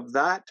 of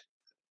that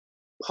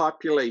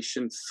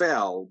population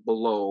fell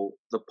below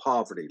the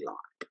poverty line.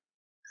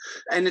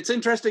 And it's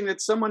interesting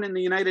that someone in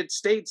the United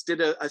States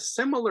did a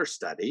similar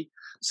study,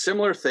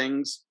 similar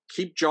things.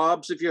 Keep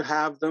jobs if you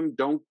have them.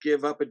 Don't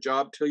give up a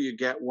job till you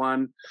get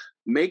one.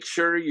 Make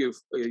sure you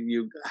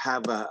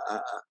have a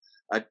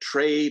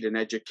trade, an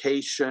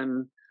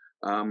education.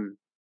 Don't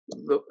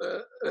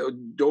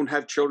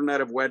have children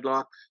out of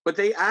wedlock. But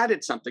they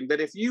added something that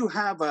if you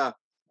have a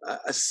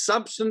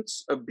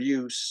substance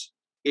abuse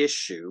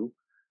issue,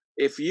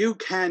 if you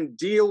can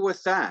deal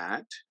with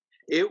that,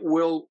 it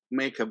will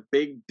make a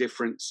big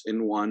difference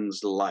in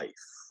one's life.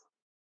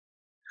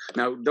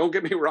 Now, don't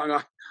get me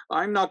wrong.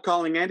 I'm not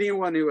calling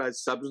anyone who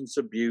has substance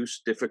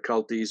abuse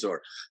difficulties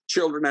or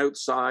children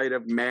outside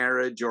of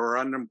marriage or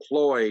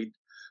unemployed.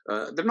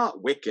 They're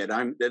not wicked.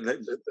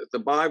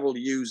 The Bible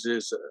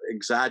uses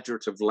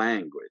exaggerative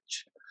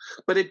language.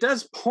 But it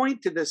does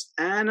point to this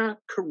Anna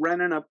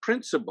Karenina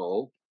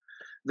principle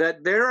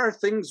that there are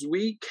things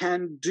we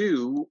can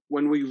do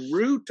when we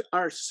root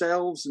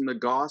ourselves in the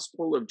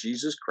gospel of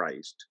Jesus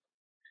Christ.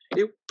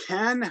 It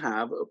can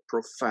have a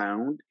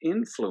profound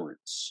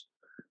influence.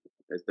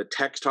 As the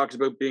text talks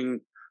about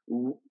being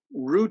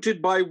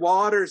rooted by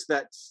waters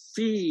that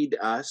feed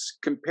us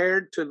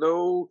compared to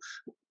those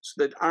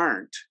that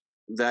aren't,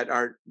 that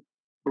are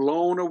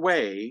blown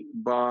away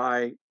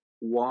by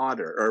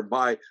water or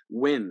by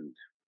wind.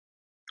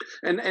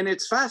 And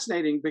it's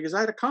fascinating because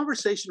I had a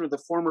conversation with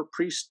a former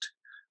priest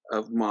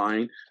of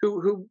mine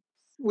who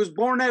was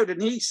born out, and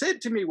he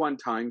said to me one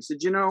time, he said,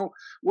 you know,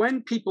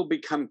 when people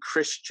become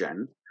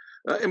Christian,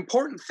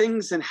 important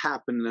things can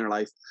happen in their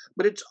life,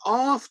 but it's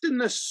often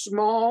the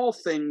small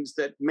things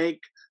that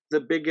make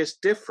the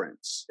biggest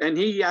difference. And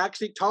he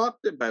actually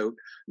talked about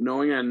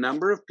knowing a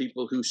number of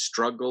people who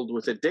struggled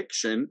with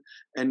addiction,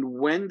 and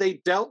when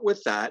they dealt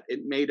with that, it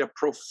made a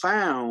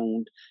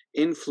profound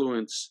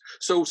influence.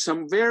 So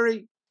some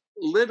very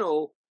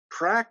little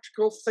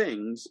practical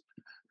things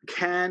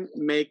can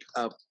make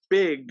a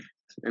big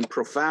and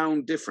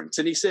profound difference.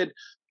 And he said,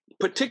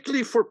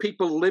 particularly for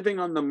people living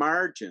on the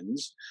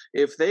margins,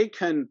 if they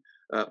can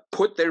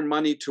put their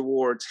money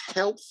towards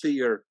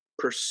healthier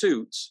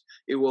pursuits,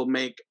 it will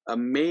make a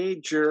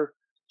major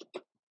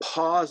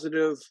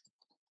positive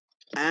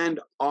and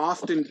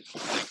often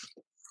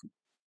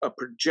a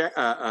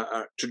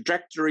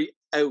trajectory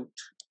out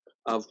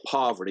of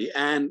poverty,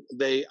 and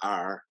they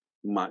are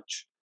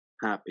much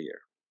happier.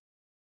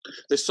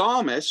 The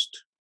psalmist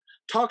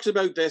talks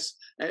about this,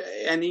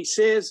 and he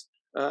says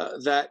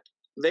that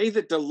they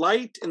that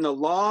delight in the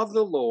law of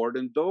the Lord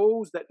and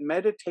those that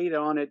meditate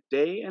on it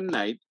day and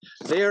night,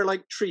 they are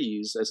like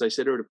trees, as I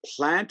said earlier,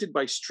 planted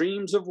by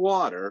streams of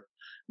water,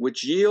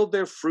 which yield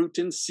their fruit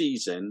in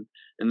season,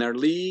 and their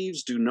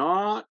leaves do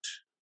not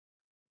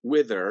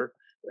wither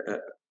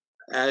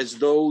as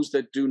those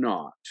that do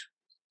not.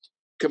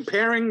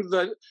 Comparing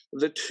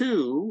the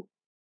two,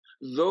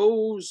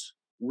 those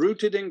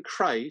rooted in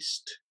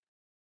Christ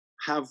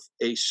have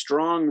a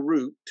strong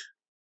root,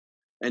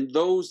 and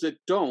those that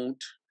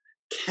don't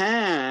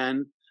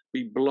can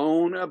be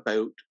blown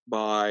about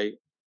by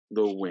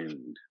the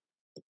wind.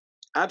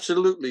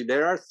 Absolutely,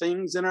 there are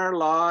things in our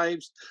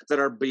lives that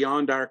are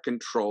beyond our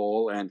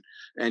control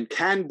and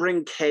can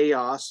bring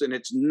chaos, and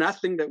it's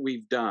nothing that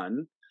we've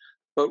done,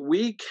 but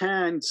we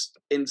can,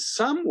 in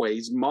some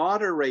ways,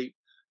 moderate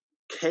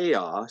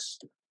chaos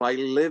by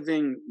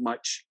living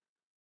much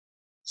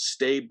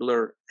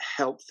stabler,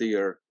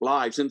 healthier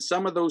lives. And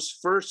some of those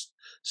first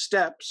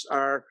steps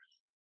are,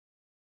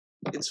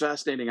 it's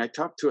fascinating. I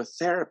talked to a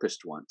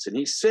therapist once, and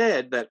he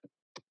said that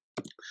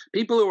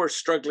people who are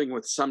struggling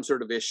with some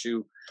sort of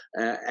issue,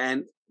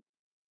 and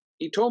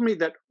he told me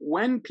that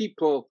when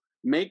people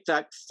make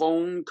that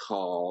phone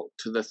call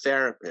to the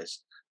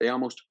therapist, they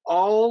almost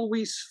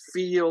always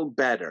feel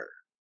better.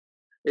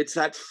 It's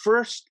that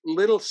first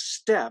little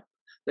step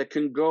that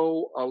can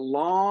go a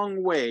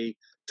long way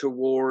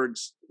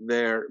towards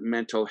their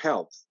mental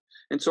health.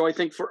 And so I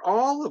think for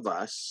all of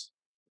us,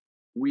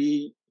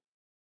 we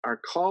are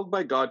called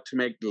by God to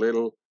make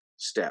little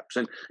steps.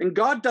 And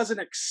God doesn't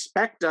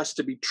expect us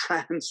to be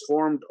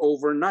transformed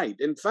overnight.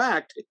 In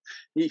fact,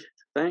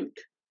 thank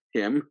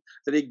Him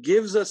that He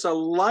gives us a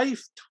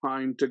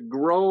lifetime to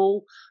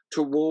grow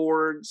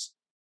towards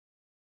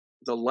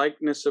the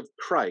likeness of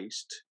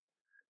Christ.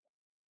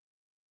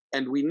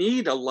 And we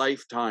need a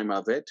lifetime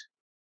of it.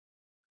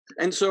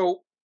 And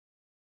so,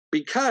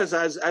 because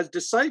as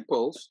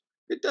disciples,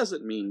 it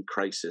doesn't mean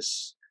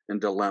crisis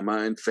and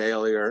dilemma and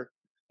failure,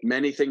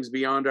 many things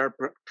beyond our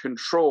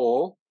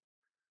control.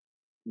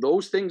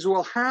 Those things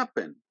will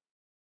happen.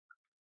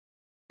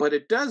 But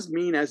it does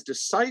mean as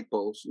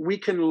disciples, we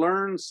can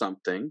learn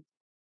something.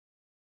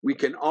 We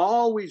can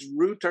always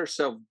root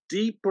ourselves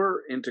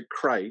deeper into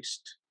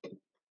Christ,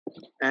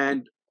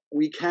 and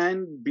we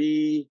can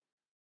be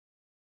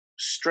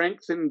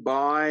strengthened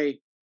by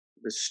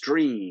the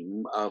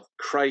stream of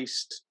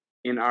Christ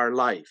in our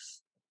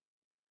life.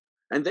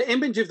 And the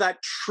image of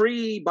that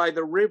tree by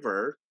the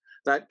river,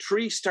 that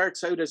tree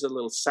starts out as a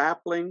little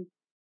sapling,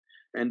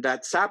 and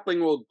that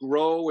sapling will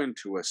grow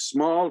into a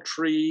small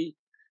tree,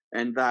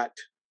 and that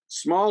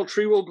small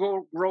tree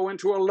will grow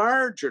into a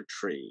larger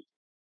tree.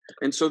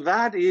 And so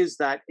that is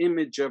that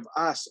image of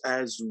us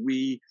as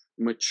we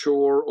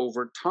mature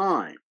over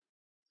time.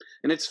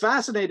 And it's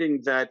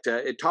fascinating that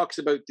it talks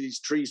about these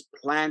trees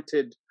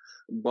planted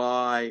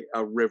by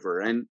a river.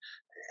 And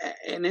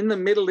in the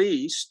Middle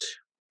East,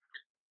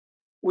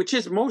 which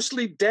is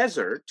mostly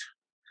desert,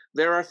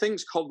 there are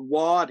things called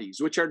wadis,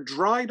 which are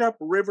dried up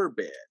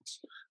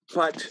riverbeds.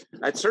 But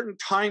at certain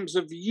times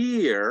of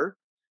year,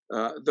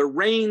 the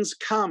rains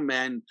come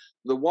and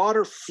the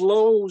water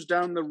flows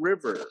down the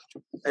river.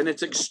 And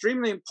it's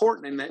extremely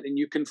important in that, and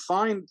you can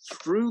find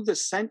through the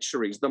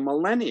centuries, the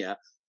millennia,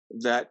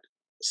 that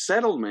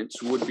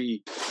settlements would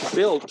be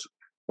built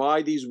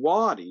by these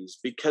wadis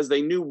because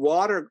they knew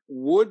water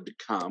would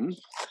come.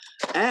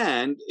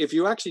 And if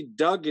you actually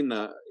dug in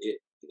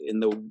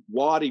the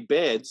wadi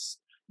beds,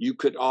 you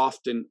could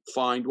often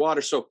find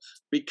water. So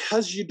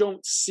because you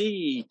don't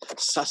see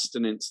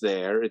sustenance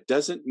there, it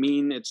doesn't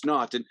mean it's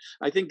not. And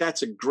I think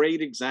that's a great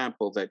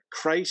example that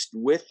Christ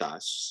with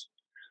us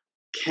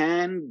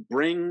can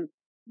bring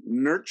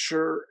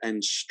nurture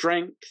and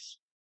strength,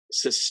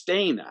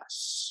 sustain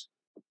us.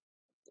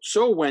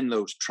 So when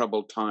those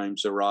troubled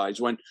times arise,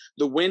 when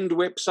the wind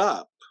whips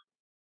up,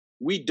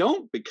 we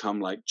don't become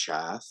like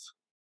chaff.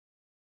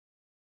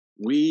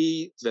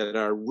 We that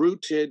are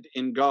rooted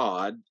in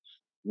God,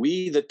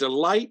 we that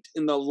delight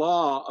in the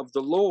law of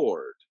the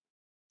Lord.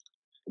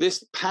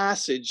 This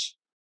passage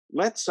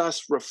lets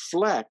us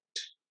reflect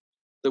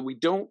that we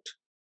don't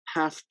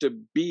have to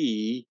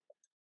be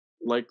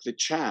like the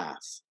chaff.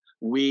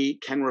 We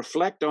can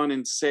reflect on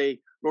and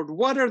say, Lord,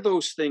 what are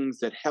those things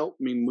that help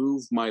me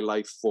move my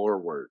life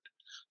forward,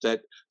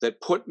 that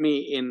put me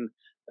in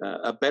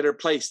a better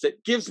place,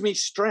 that gives me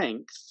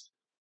strength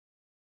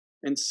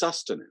and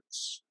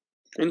sustenance?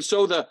 And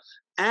so the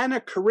Anna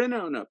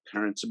Karenina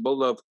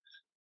principle of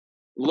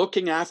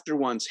looking after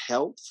one's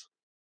health,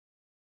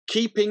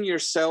 keeping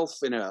yourself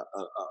in a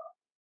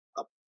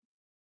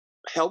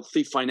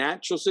healthy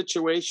financial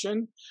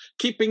situation,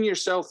 keeping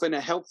yourself in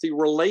a healthy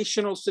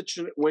relational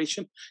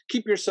situation,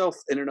 keep yourself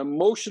in an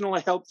emotional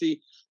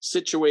healthy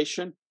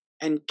situation,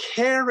 and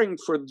caring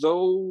for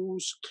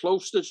those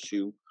closest to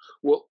you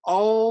will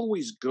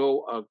always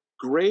go a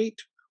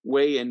great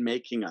way in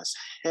making us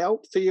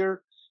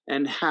healthier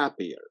and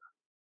happier.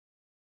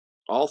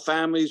 All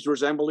families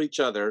resemble each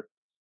other,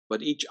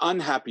 but each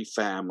unhappy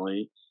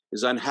family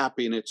is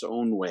unhappy in its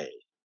own way.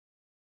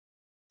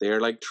 They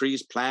are like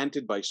trees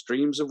planted by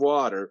streams of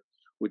water,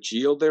 which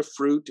yield their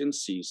fruit in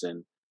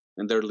season,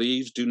 and their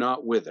leaves do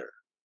not wither.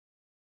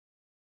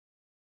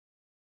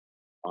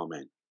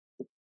 Amen.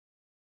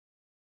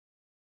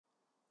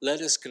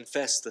 Let us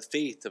confess the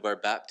faith of our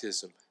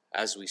baptism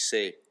as we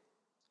say,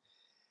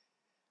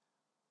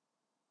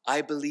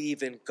 I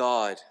believe in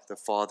God, the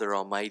Father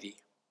Almighty,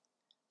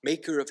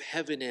 maker of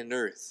heaven and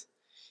earth,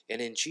 and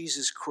in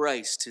Jesus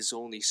Christ, his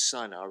only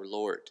Son, our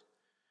Lord,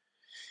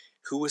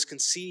 who was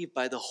conceived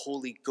by the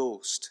Holy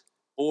Ghost,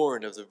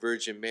 born of the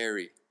Virgin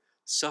Mary,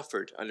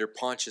 suffered under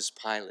Pontius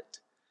Pilate,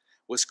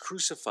 was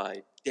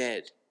crucified,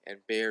 dead, and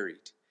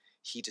buried.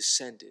 He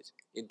descended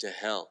into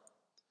hell.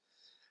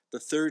 The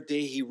third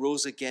day he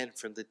rose again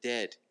from the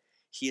dead.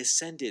 He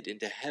ascended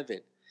into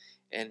heaven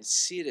and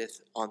sitteth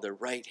on the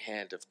right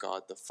hand of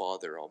God the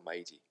Father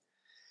Almighty.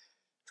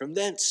 From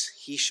thence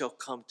he shall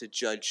come to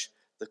judge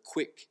the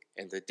quick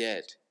and the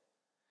dead.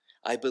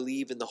 I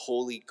believe in the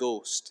Holy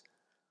Ghost,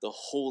 the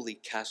Holy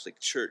Catholic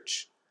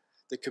Church,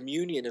 the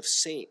communion of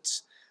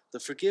saints, the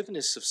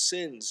forgiveness of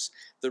sins,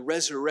 the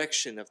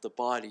resurrection of the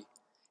body,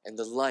 and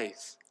the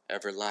life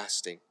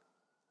everlasting.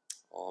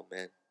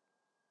 Amen.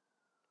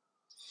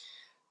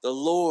 The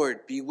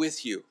Lord be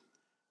with you.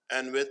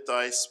 And with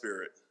thy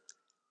spirit.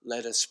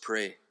 Let us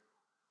pray.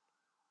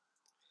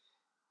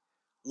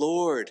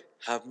 Lord,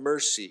 have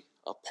mercy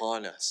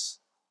upon us.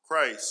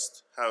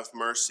 Christ, have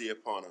mercy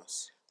upon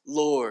us.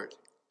 Lord,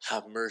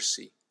 have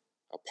mercy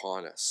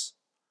upon us.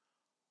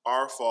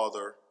 Our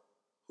Father,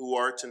 who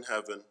art in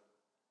heaven,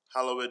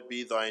 hallowed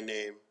be thy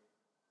name.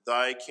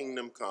 Thy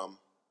kingdom come.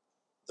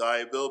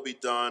 Thy will be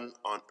done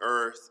on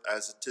earth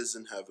as it is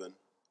in heaven.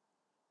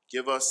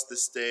 Give us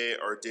this day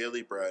our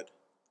daily bread,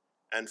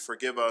 and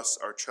forgive us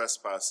our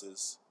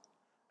trespasses,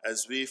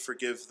 as we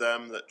forgive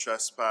them that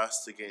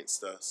trespass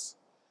against us.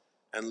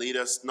 And lead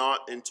us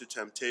not into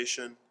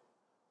temptation,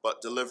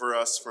 but deliver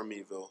us from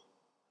evil.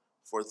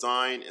 For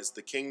thine is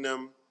the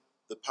kingdom,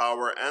 the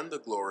power, and the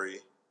glory,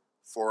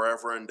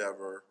 forever and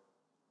ever.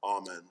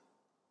 Amen.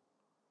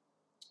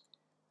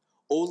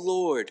 O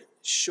Lord,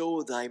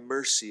 show thy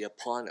mercy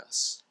upon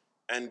us.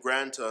 And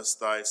grant us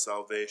thy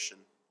salvation.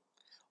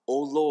 O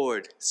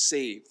Lord,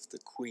 save the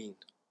Queen.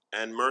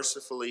 And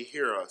mercifully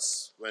hear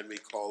us when we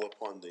call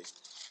upon thee.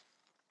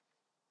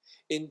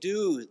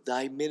 Endue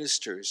thy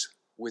ministers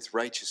with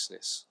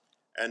righteousness.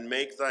 and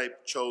make thy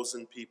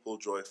chosen people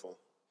joyful,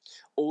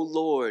 O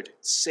Lord,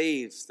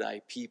 save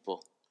thy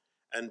people.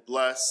 and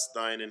bless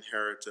thine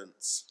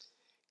inheritance,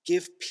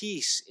 Give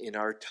peace in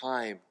our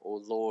time, O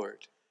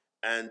Lord.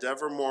 and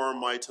evermore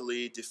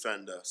mightily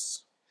defend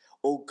us,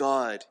 O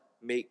God,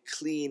 make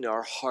clean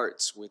our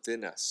hearts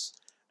within us.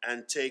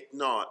 and take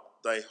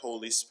not thy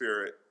Holy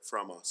Spirit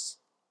from us.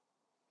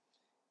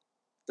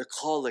 The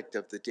Collect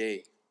of the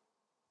Day.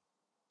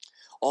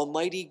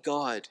 Almighty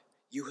God,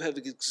 you have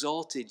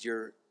exalted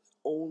your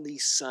only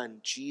Son,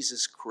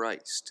 Jesus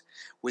Christ,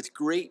 with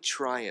great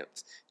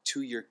triumph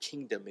to your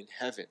kingdom in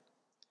heaven.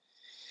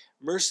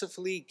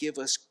 Mercifully give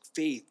us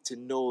faith to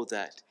know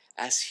that,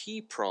 as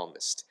he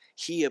promised,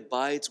 he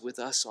abides with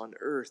us on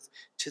earth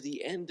to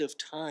the end of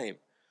time,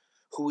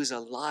 who is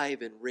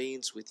alive and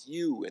reigns with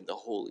you in the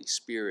Holy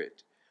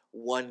Spirit,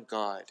 one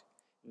God,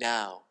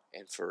 now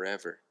and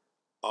forever.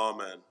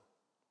 Amen.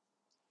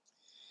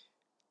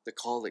 The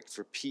Collect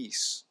for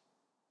Peace.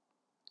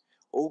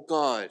 O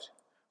God,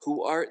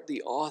 who art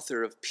the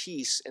author of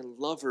peace and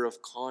lover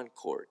of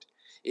concord,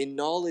 in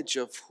knowledge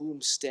of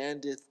whom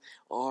standeth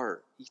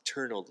our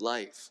eternal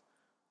life,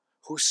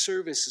 whose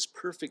service is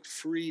perfect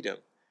freedom,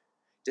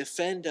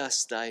 defend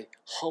us, thy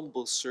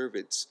humble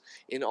servants,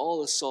 in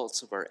all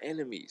assaults of our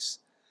enemies,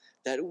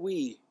 that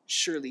we,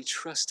 surely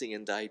trusting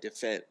in thy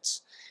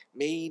defense,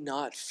 may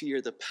not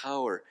fear the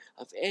power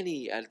of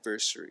any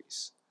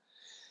adversaries.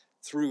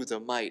 Through the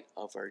might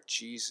of our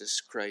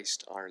Jesus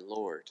Christ our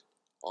Lord.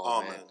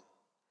 Amen. Amen.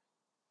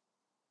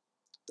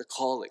 The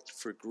Collect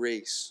for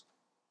Grace.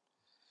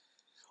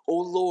 O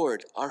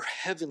Lord, our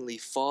heavenly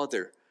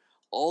Father,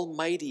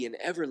 almighty and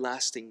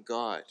everlasting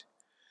God,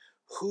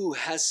 who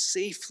has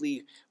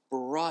safely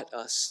brought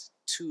us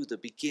to the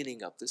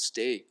beginning of this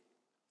day,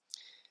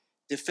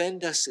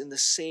 defend us in the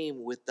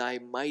same with thy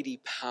mighty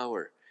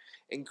power,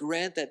 and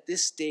grant that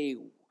this day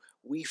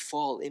we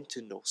fall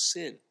into no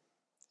sin,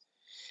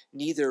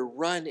 neither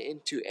run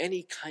into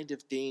any kind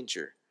of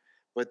danger,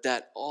 but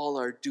that all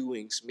our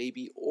doings may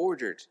be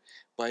ordered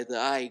by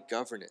thy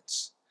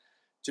governance,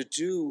 to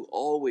do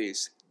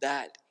always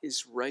that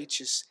is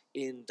righteous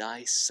in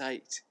thy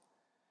sight.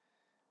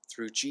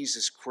 Through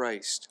Jesus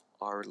Christ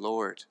our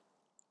Lord.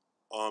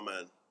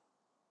 Amen.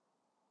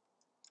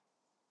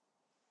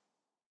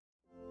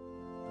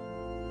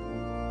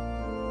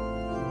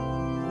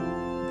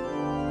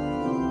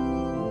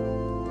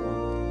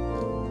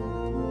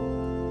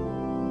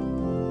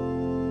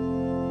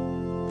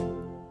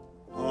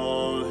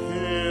 All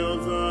hail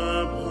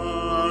the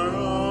power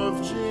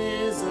of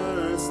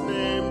Jesus'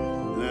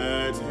 name,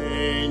 let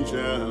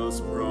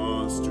angels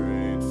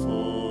prostrate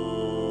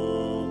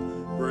fall.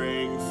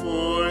 Bring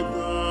forth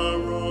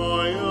the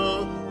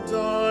royal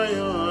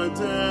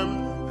diadem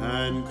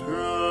and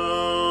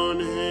crown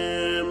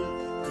him,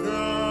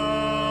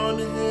 crown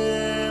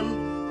him,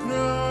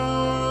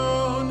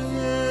 crown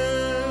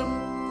him,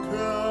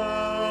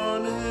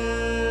 crown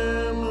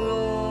him,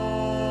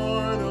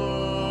 Lord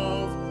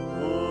of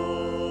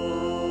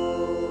all.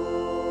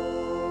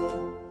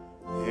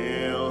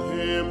 Hail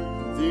him,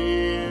 the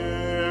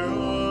heir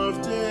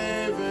of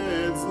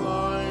David's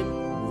line,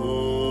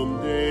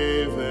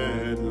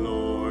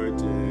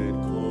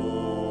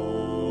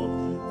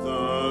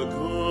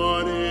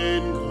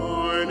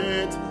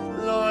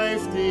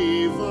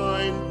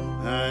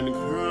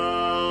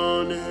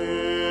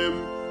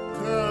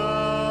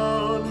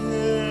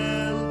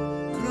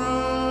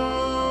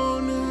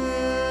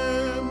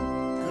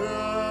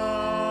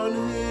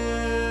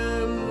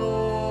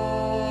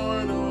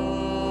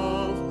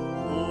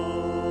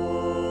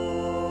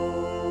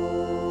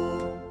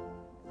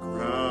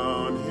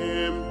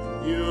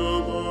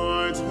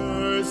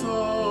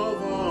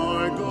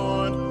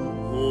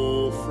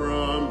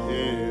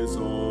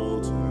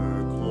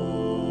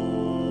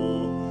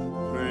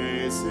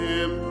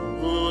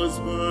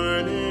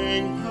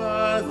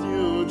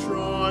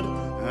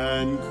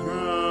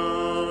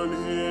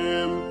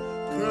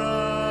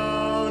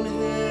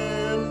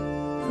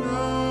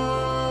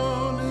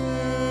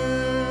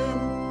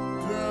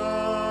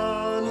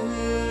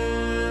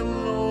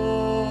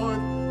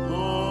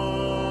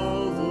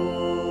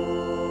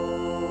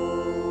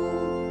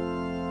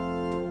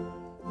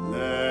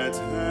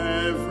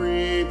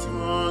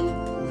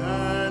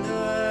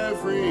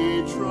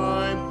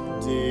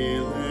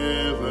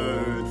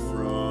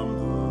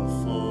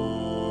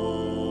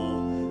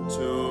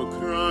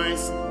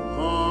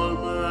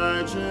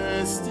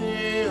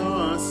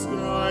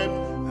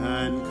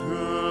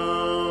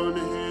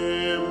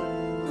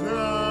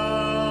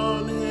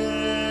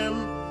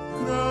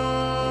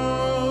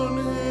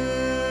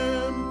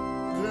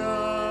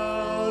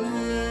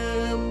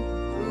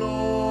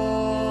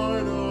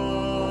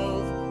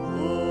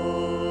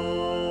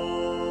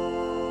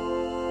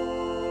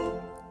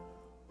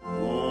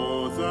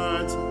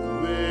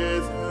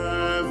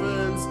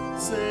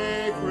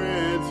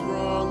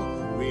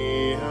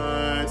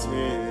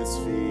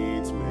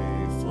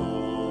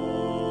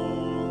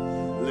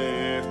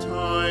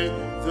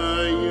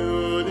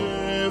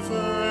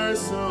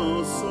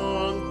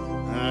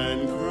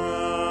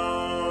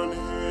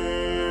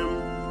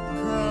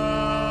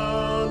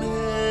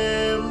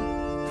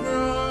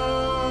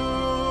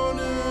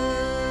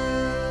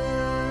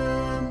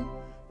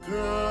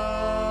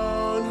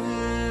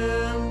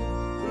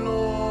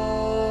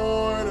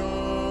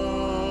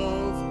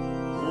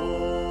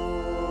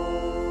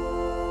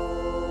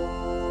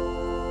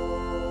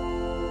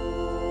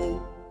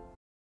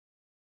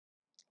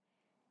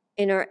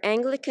 In our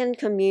Anglican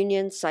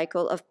Communion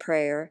cycle of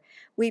prayer,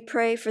 we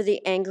pray for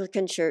the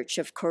Anglican Church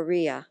of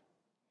Korea.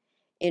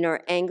 In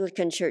our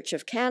Anglican Church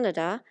of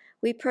Canada,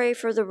 we pray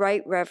for the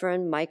Right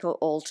Reverend Michael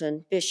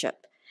Olton,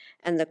 Bishop,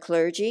 and the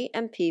clergy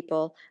and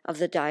people of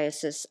the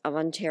Diocese of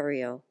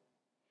Ontario.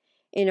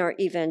 In our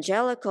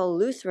Evangelical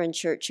Lutheran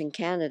Church in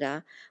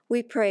Canada,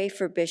 we pray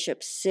for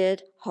Bishop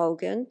Sid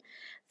Hogan,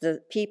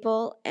 the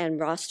people and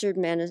rostered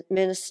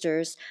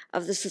ministers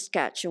of the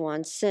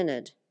Saskatchewan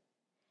Synod.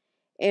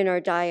 In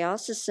our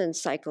diocesan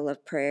cycle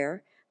of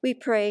prayer, we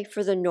pray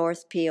for the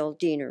North Peel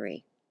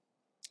Deanery.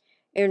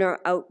 In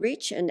our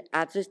outreach and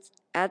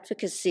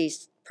advocacy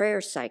prayer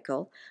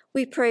cycle,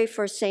 we pray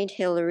for St.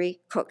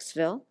 Hilary,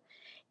 Cooksville,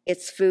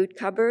 its food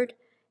cupboard,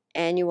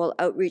 annual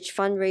outreach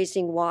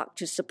fundraising walk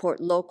to support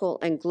local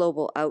and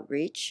global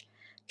outreach,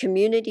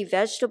 community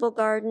vegetable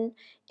garden,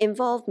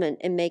 involvement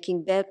in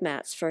making bed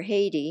mats for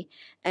Haiti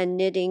and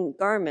knitting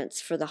garments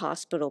for the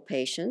hospital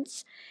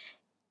patients,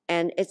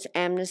 and its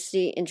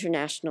Amnesty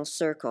International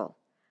Circle,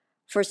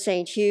 for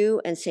St. Hugh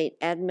and St.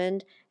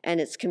 Edmund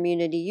and its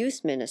community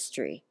youth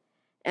ministry,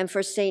 and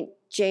for St.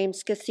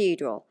 James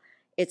Cathedral,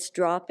 its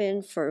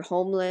drop-in for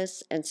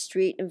homeless and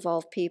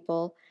street-involved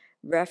people,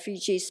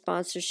 refugee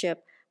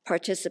sponsorship,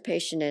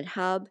 participation in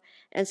Hub,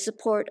 and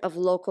support of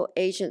local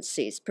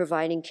agencies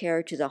providing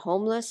care to the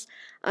homeless,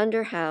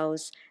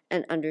 underhoused,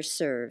 and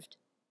underserved.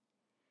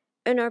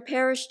 In our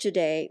parish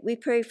today, we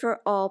pray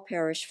for all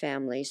parish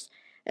families,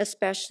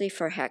 especially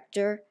for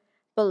Hector,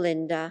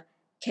 Belinda,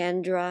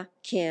 Kendra,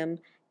 Kim,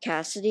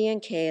 Cassidy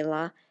and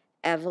Kayla,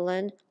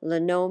 Evelyn,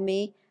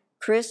 Lenomi,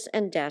 Chris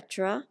and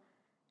Detra,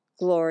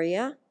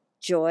 Gloria,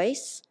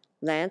 Joyce,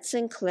 Lance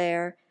and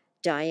Claire,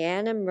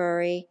 Diane and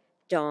Murray,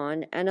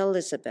 Dawn and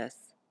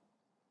Elizabeth.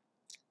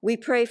 We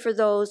pray for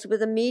those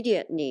with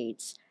immediate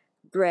needs: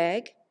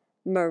 Greg,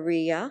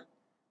 Maria,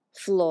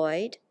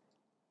 Floyd,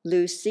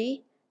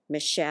 Lucy,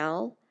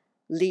 Michelle,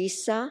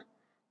 Lisa,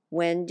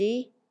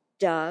 Wendy,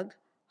 Doug,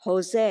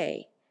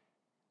 Jose,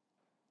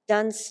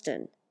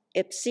 Dunstan,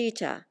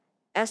 Ipsita,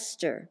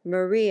 Esther,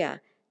 Maria,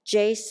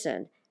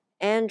 Jason,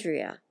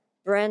 Andrea,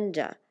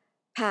 Brenda,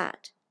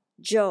 Pat,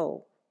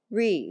 Joe,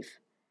 Reeve,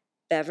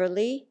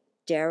 Beverly,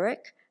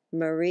 Derek,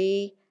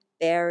 Marie,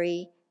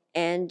 Barry,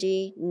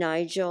 Andy,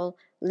 Nigel,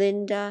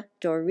 Linda,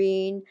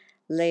 Doreen,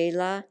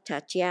 Layla,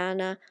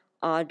 Tatiana,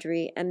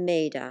 Audrey, and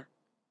Maida.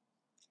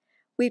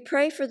 We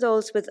pray for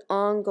those with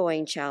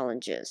ongoing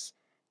challenges: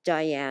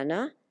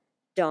 Diana,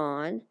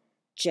 Dawn,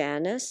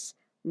 Janice,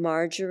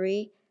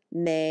 Marjorie,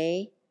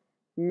 May,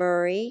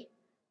 Murray,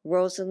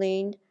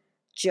 Rosaline,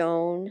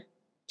 Joan,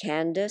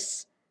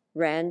 Candace,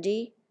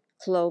 Randy,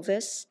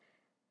 Clovis,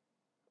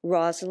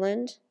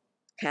 Rosalind,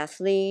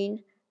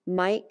 Kathleen,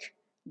 Mike,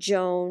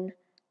 Joan,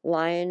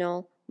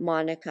 Lionel,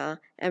 Monica,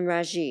 and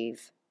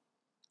Rajiv.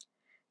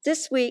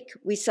 This week,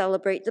 we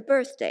celebrate the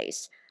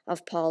birthdays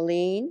of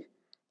Pauline,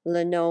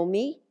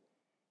 Lenomi,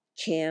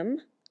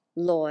 Kim,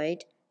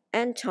 Lloyd,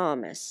 and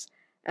Thomas.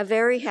 A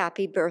very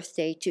happy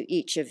birthday to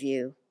each of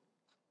you.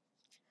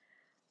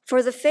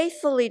 For the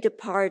faithfully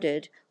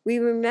departed, we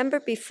remember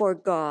before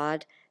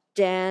God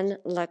Dan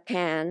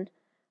Lacan,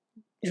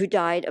 who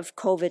died of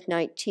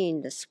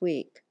COVID-19 this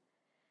week.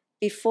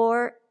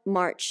 Before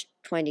March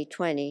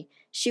 2020,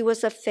 she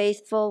was a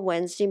faithful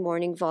Wednesday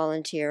morning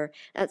volunteer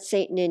at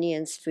St.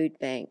 Ninian's Food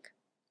Bank.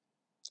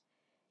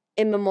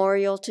 In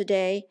memorial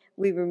today,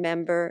 we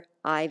remember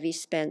Ivy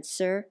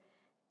Spencer,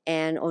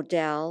 Ann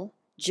Odell,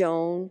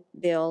 Joan,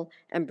 Bill,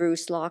 and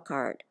Bruce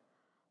Lockhart.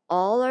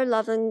 All are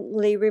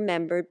lovingly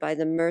remembered by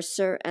the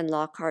Mercer and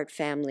Lockhart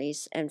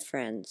families and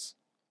friends.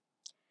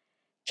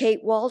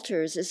 Kate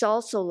Walters is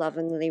also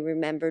lovingly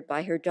remembered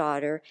by her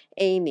daughter,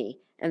 Amy,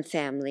 and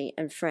family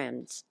and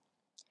friends.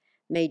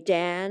 May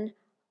Dan,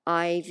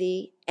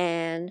 Ivy,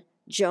 Ann,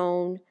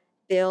 Joan,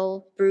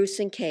 Bill, Bruce,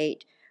 and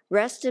Kate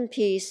rest in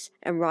peace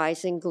and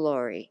rise in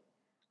glory.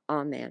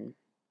 Amen.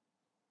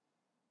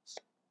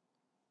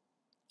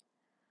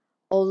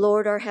 O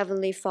Lord, our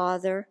Heavenly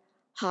Father,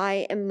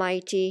 high and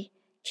mighty,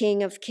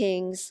 King of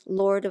kings,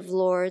 Lord of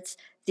lords,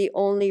 the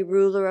only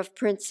ruler of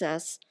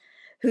princes,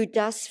 who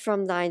dost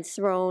from thine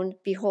throne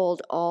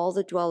behold all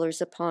the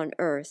dwellers upon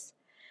earth,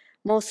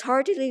 most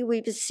heartily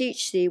we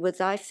beseech thee with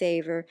thy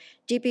favor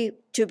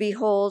to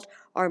behold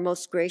our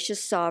most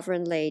gracious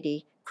sovereign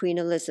lady, Queen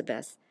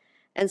Elizabeth,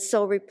 and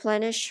so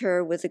replenish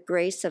her with the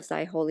grace of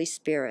thy Holy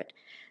Spirit,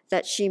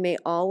 that she may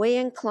always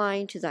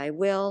incline to thy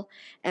will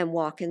and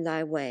walk in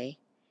thy way.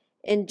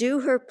 Endue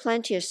her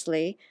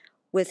plenteously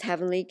with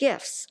heavenly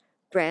gifts.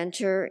 Grant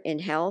her in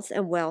health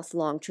and wealth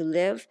long to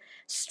live.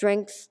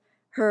 Strengthen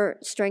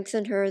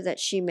her that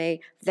she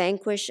may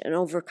vanquish and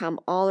overcome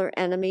all her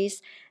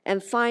enemies.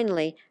 And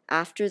finally,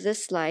 after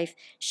this life,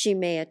 she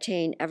may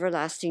attain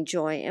everlasting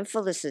joy and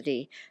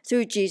felicity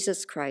through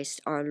Jesus Christ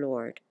our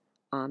Lord.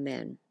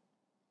 Amen.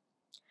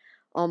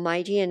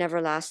 Almighty and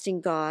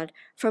everlasting God,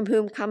 from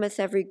whom cometh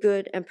every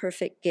good and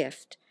perfect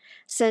gift,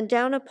 send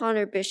down upon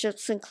our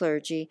bishops and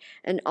clergy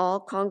and all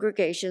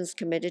congregations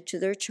committed to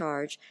their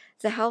charge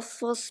the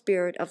healthful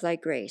spirit of thy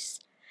grace,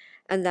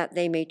 and that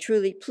they may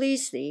truly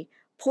please thee,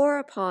 Pour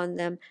upon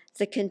them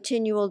the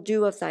continual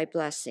dew of thy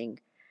blessing.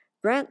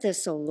 Grant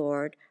this, O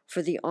Lord,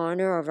 for the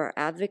honor of our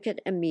advocate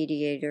and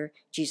mediator,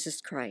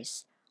 Jesus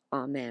Christ.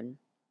 Amen.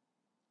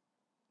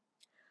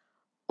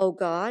 O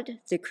God,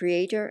 the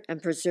creator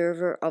and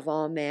preserver of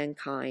all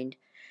mankind,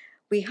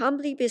 we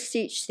humbly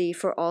beseech thee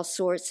for all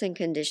sorts and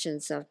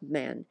conditions of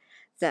men,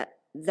 that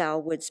thou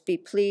wouldst be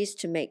pleased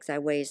to make thy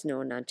ways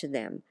known unto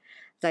them,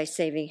 thy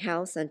saving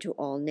health unto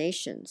all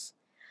nations.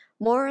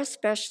 More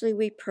especially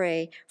we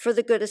pray for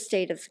the good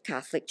estate of the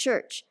Catholic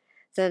Church,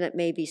 that it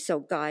may be so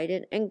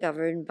guided and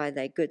governed by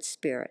thy good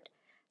Spirit,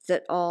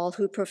 that all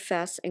who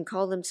profess and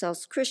call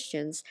themselves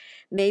Christians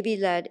may be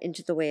led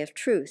into the way of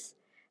truth,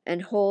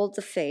 and hold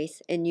the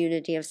faith in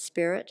unity of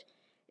spirit,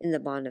 in the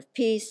bond of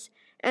peace,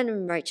 and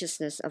in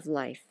righteousness of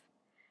life.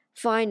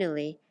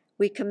 Finally,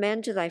 we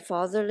commend to thy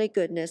fatherly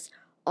goodness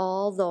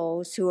all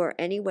those who are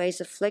any ways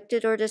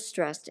afflicted or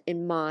distressed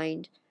in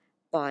mind,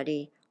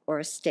 body, or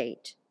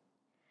estate,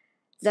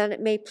 that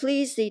it may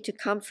please thee to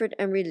comfort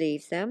and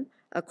relieve them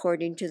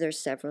according to their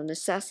several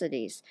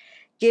necessities,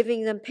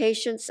 giving them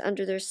patience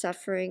under their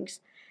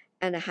sufferings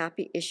and a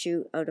happy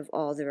issue out of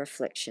all their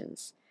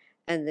afflictions.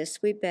 And this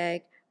we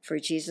beg for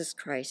Jesus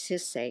Christ,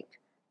 his sake.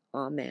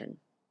 Amen.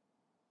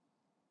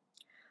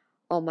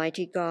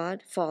 Almighty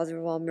God, Father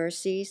of all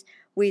mercies,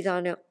 we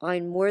thine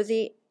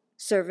unworthy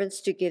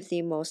servants do give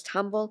thee most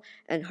humble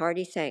and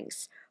hearty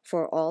thanks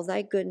for all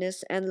thy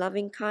goodness and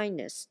loving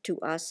kindness to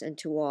us and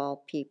to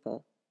all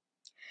people.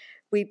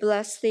 We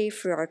bless thee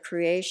for our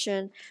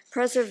creation,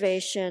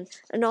 preservation,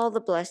 and all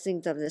the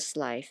blessings of this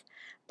life,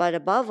 but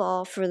above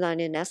all for thine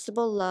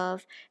inestimable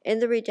love in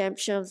the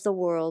redemption of the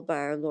world by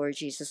our Lord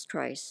Jesus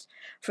Christ,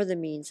 for the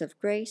means of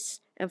grace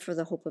and for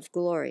the hope of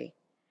glory.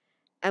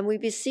 And we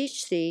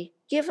beseech thee,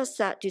 give us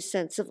that due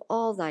sense of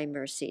all thy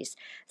mercies,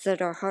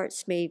 that our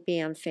hearts may be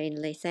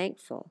unfeignedly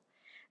thankful,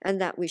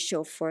 and that we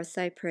show forth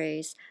thy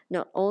praise,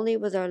 not only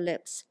with our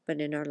lips,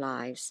 but in our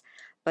lives,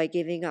 by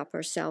giving up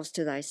ourselves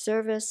to thy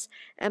service,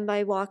 and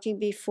by walking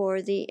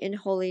before thee in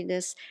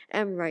holiness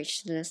and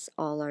righteousness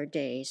all our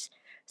days.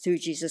 Through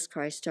Jesus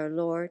Christ our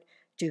Lord,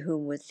 to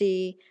whom with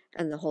thee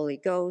and the Holy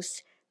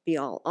Ghost be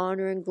all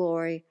honor and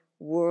glory,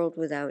 world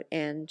without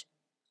end.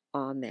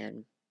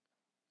 Amen.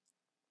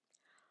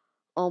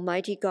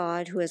 Almighty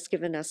God, who has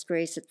given us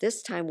grace at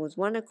this time with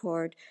one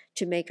accord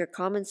to make our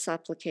common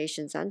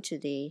supplications unto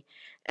thee,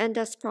 and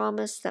dost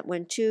promise that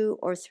when 2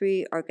 or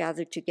 3 are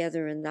gathered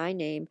together in thy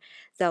name,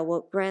 thou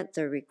wilt grant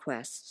their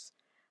requests.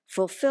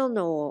 Fulfill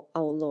now,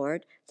 O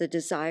Lord, the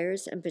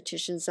desires and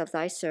petitions of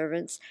thy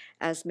servants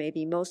as may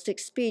be most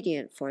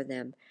expedient for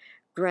them,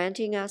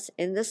 granting us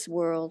in this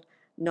world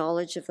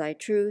knowledge of thy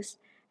truth,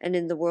 and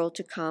in the world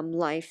to come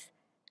life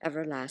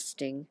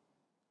everlasting.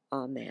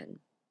 Amen.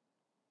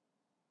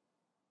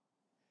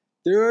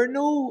 There are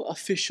no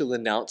official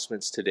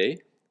announcements today.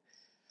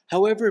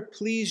 However,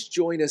 please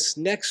join us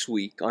next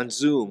week on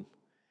Zoom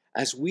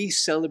as we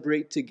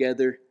celebrate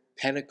together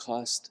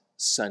Pentecost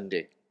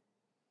Sunday.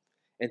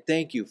 And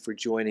thank you for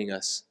joining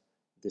us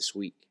this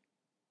week.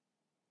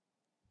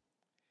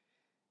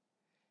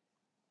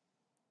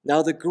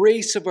 Now the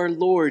grace of our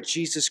Lord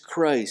Jesus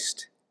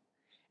Christ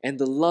and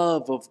the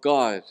love of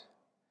God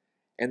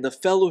and the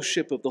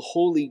fellowship of the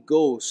Holy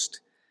Ghost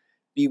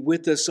be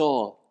with us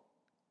all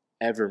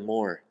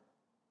evermore.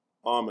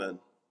 Amen.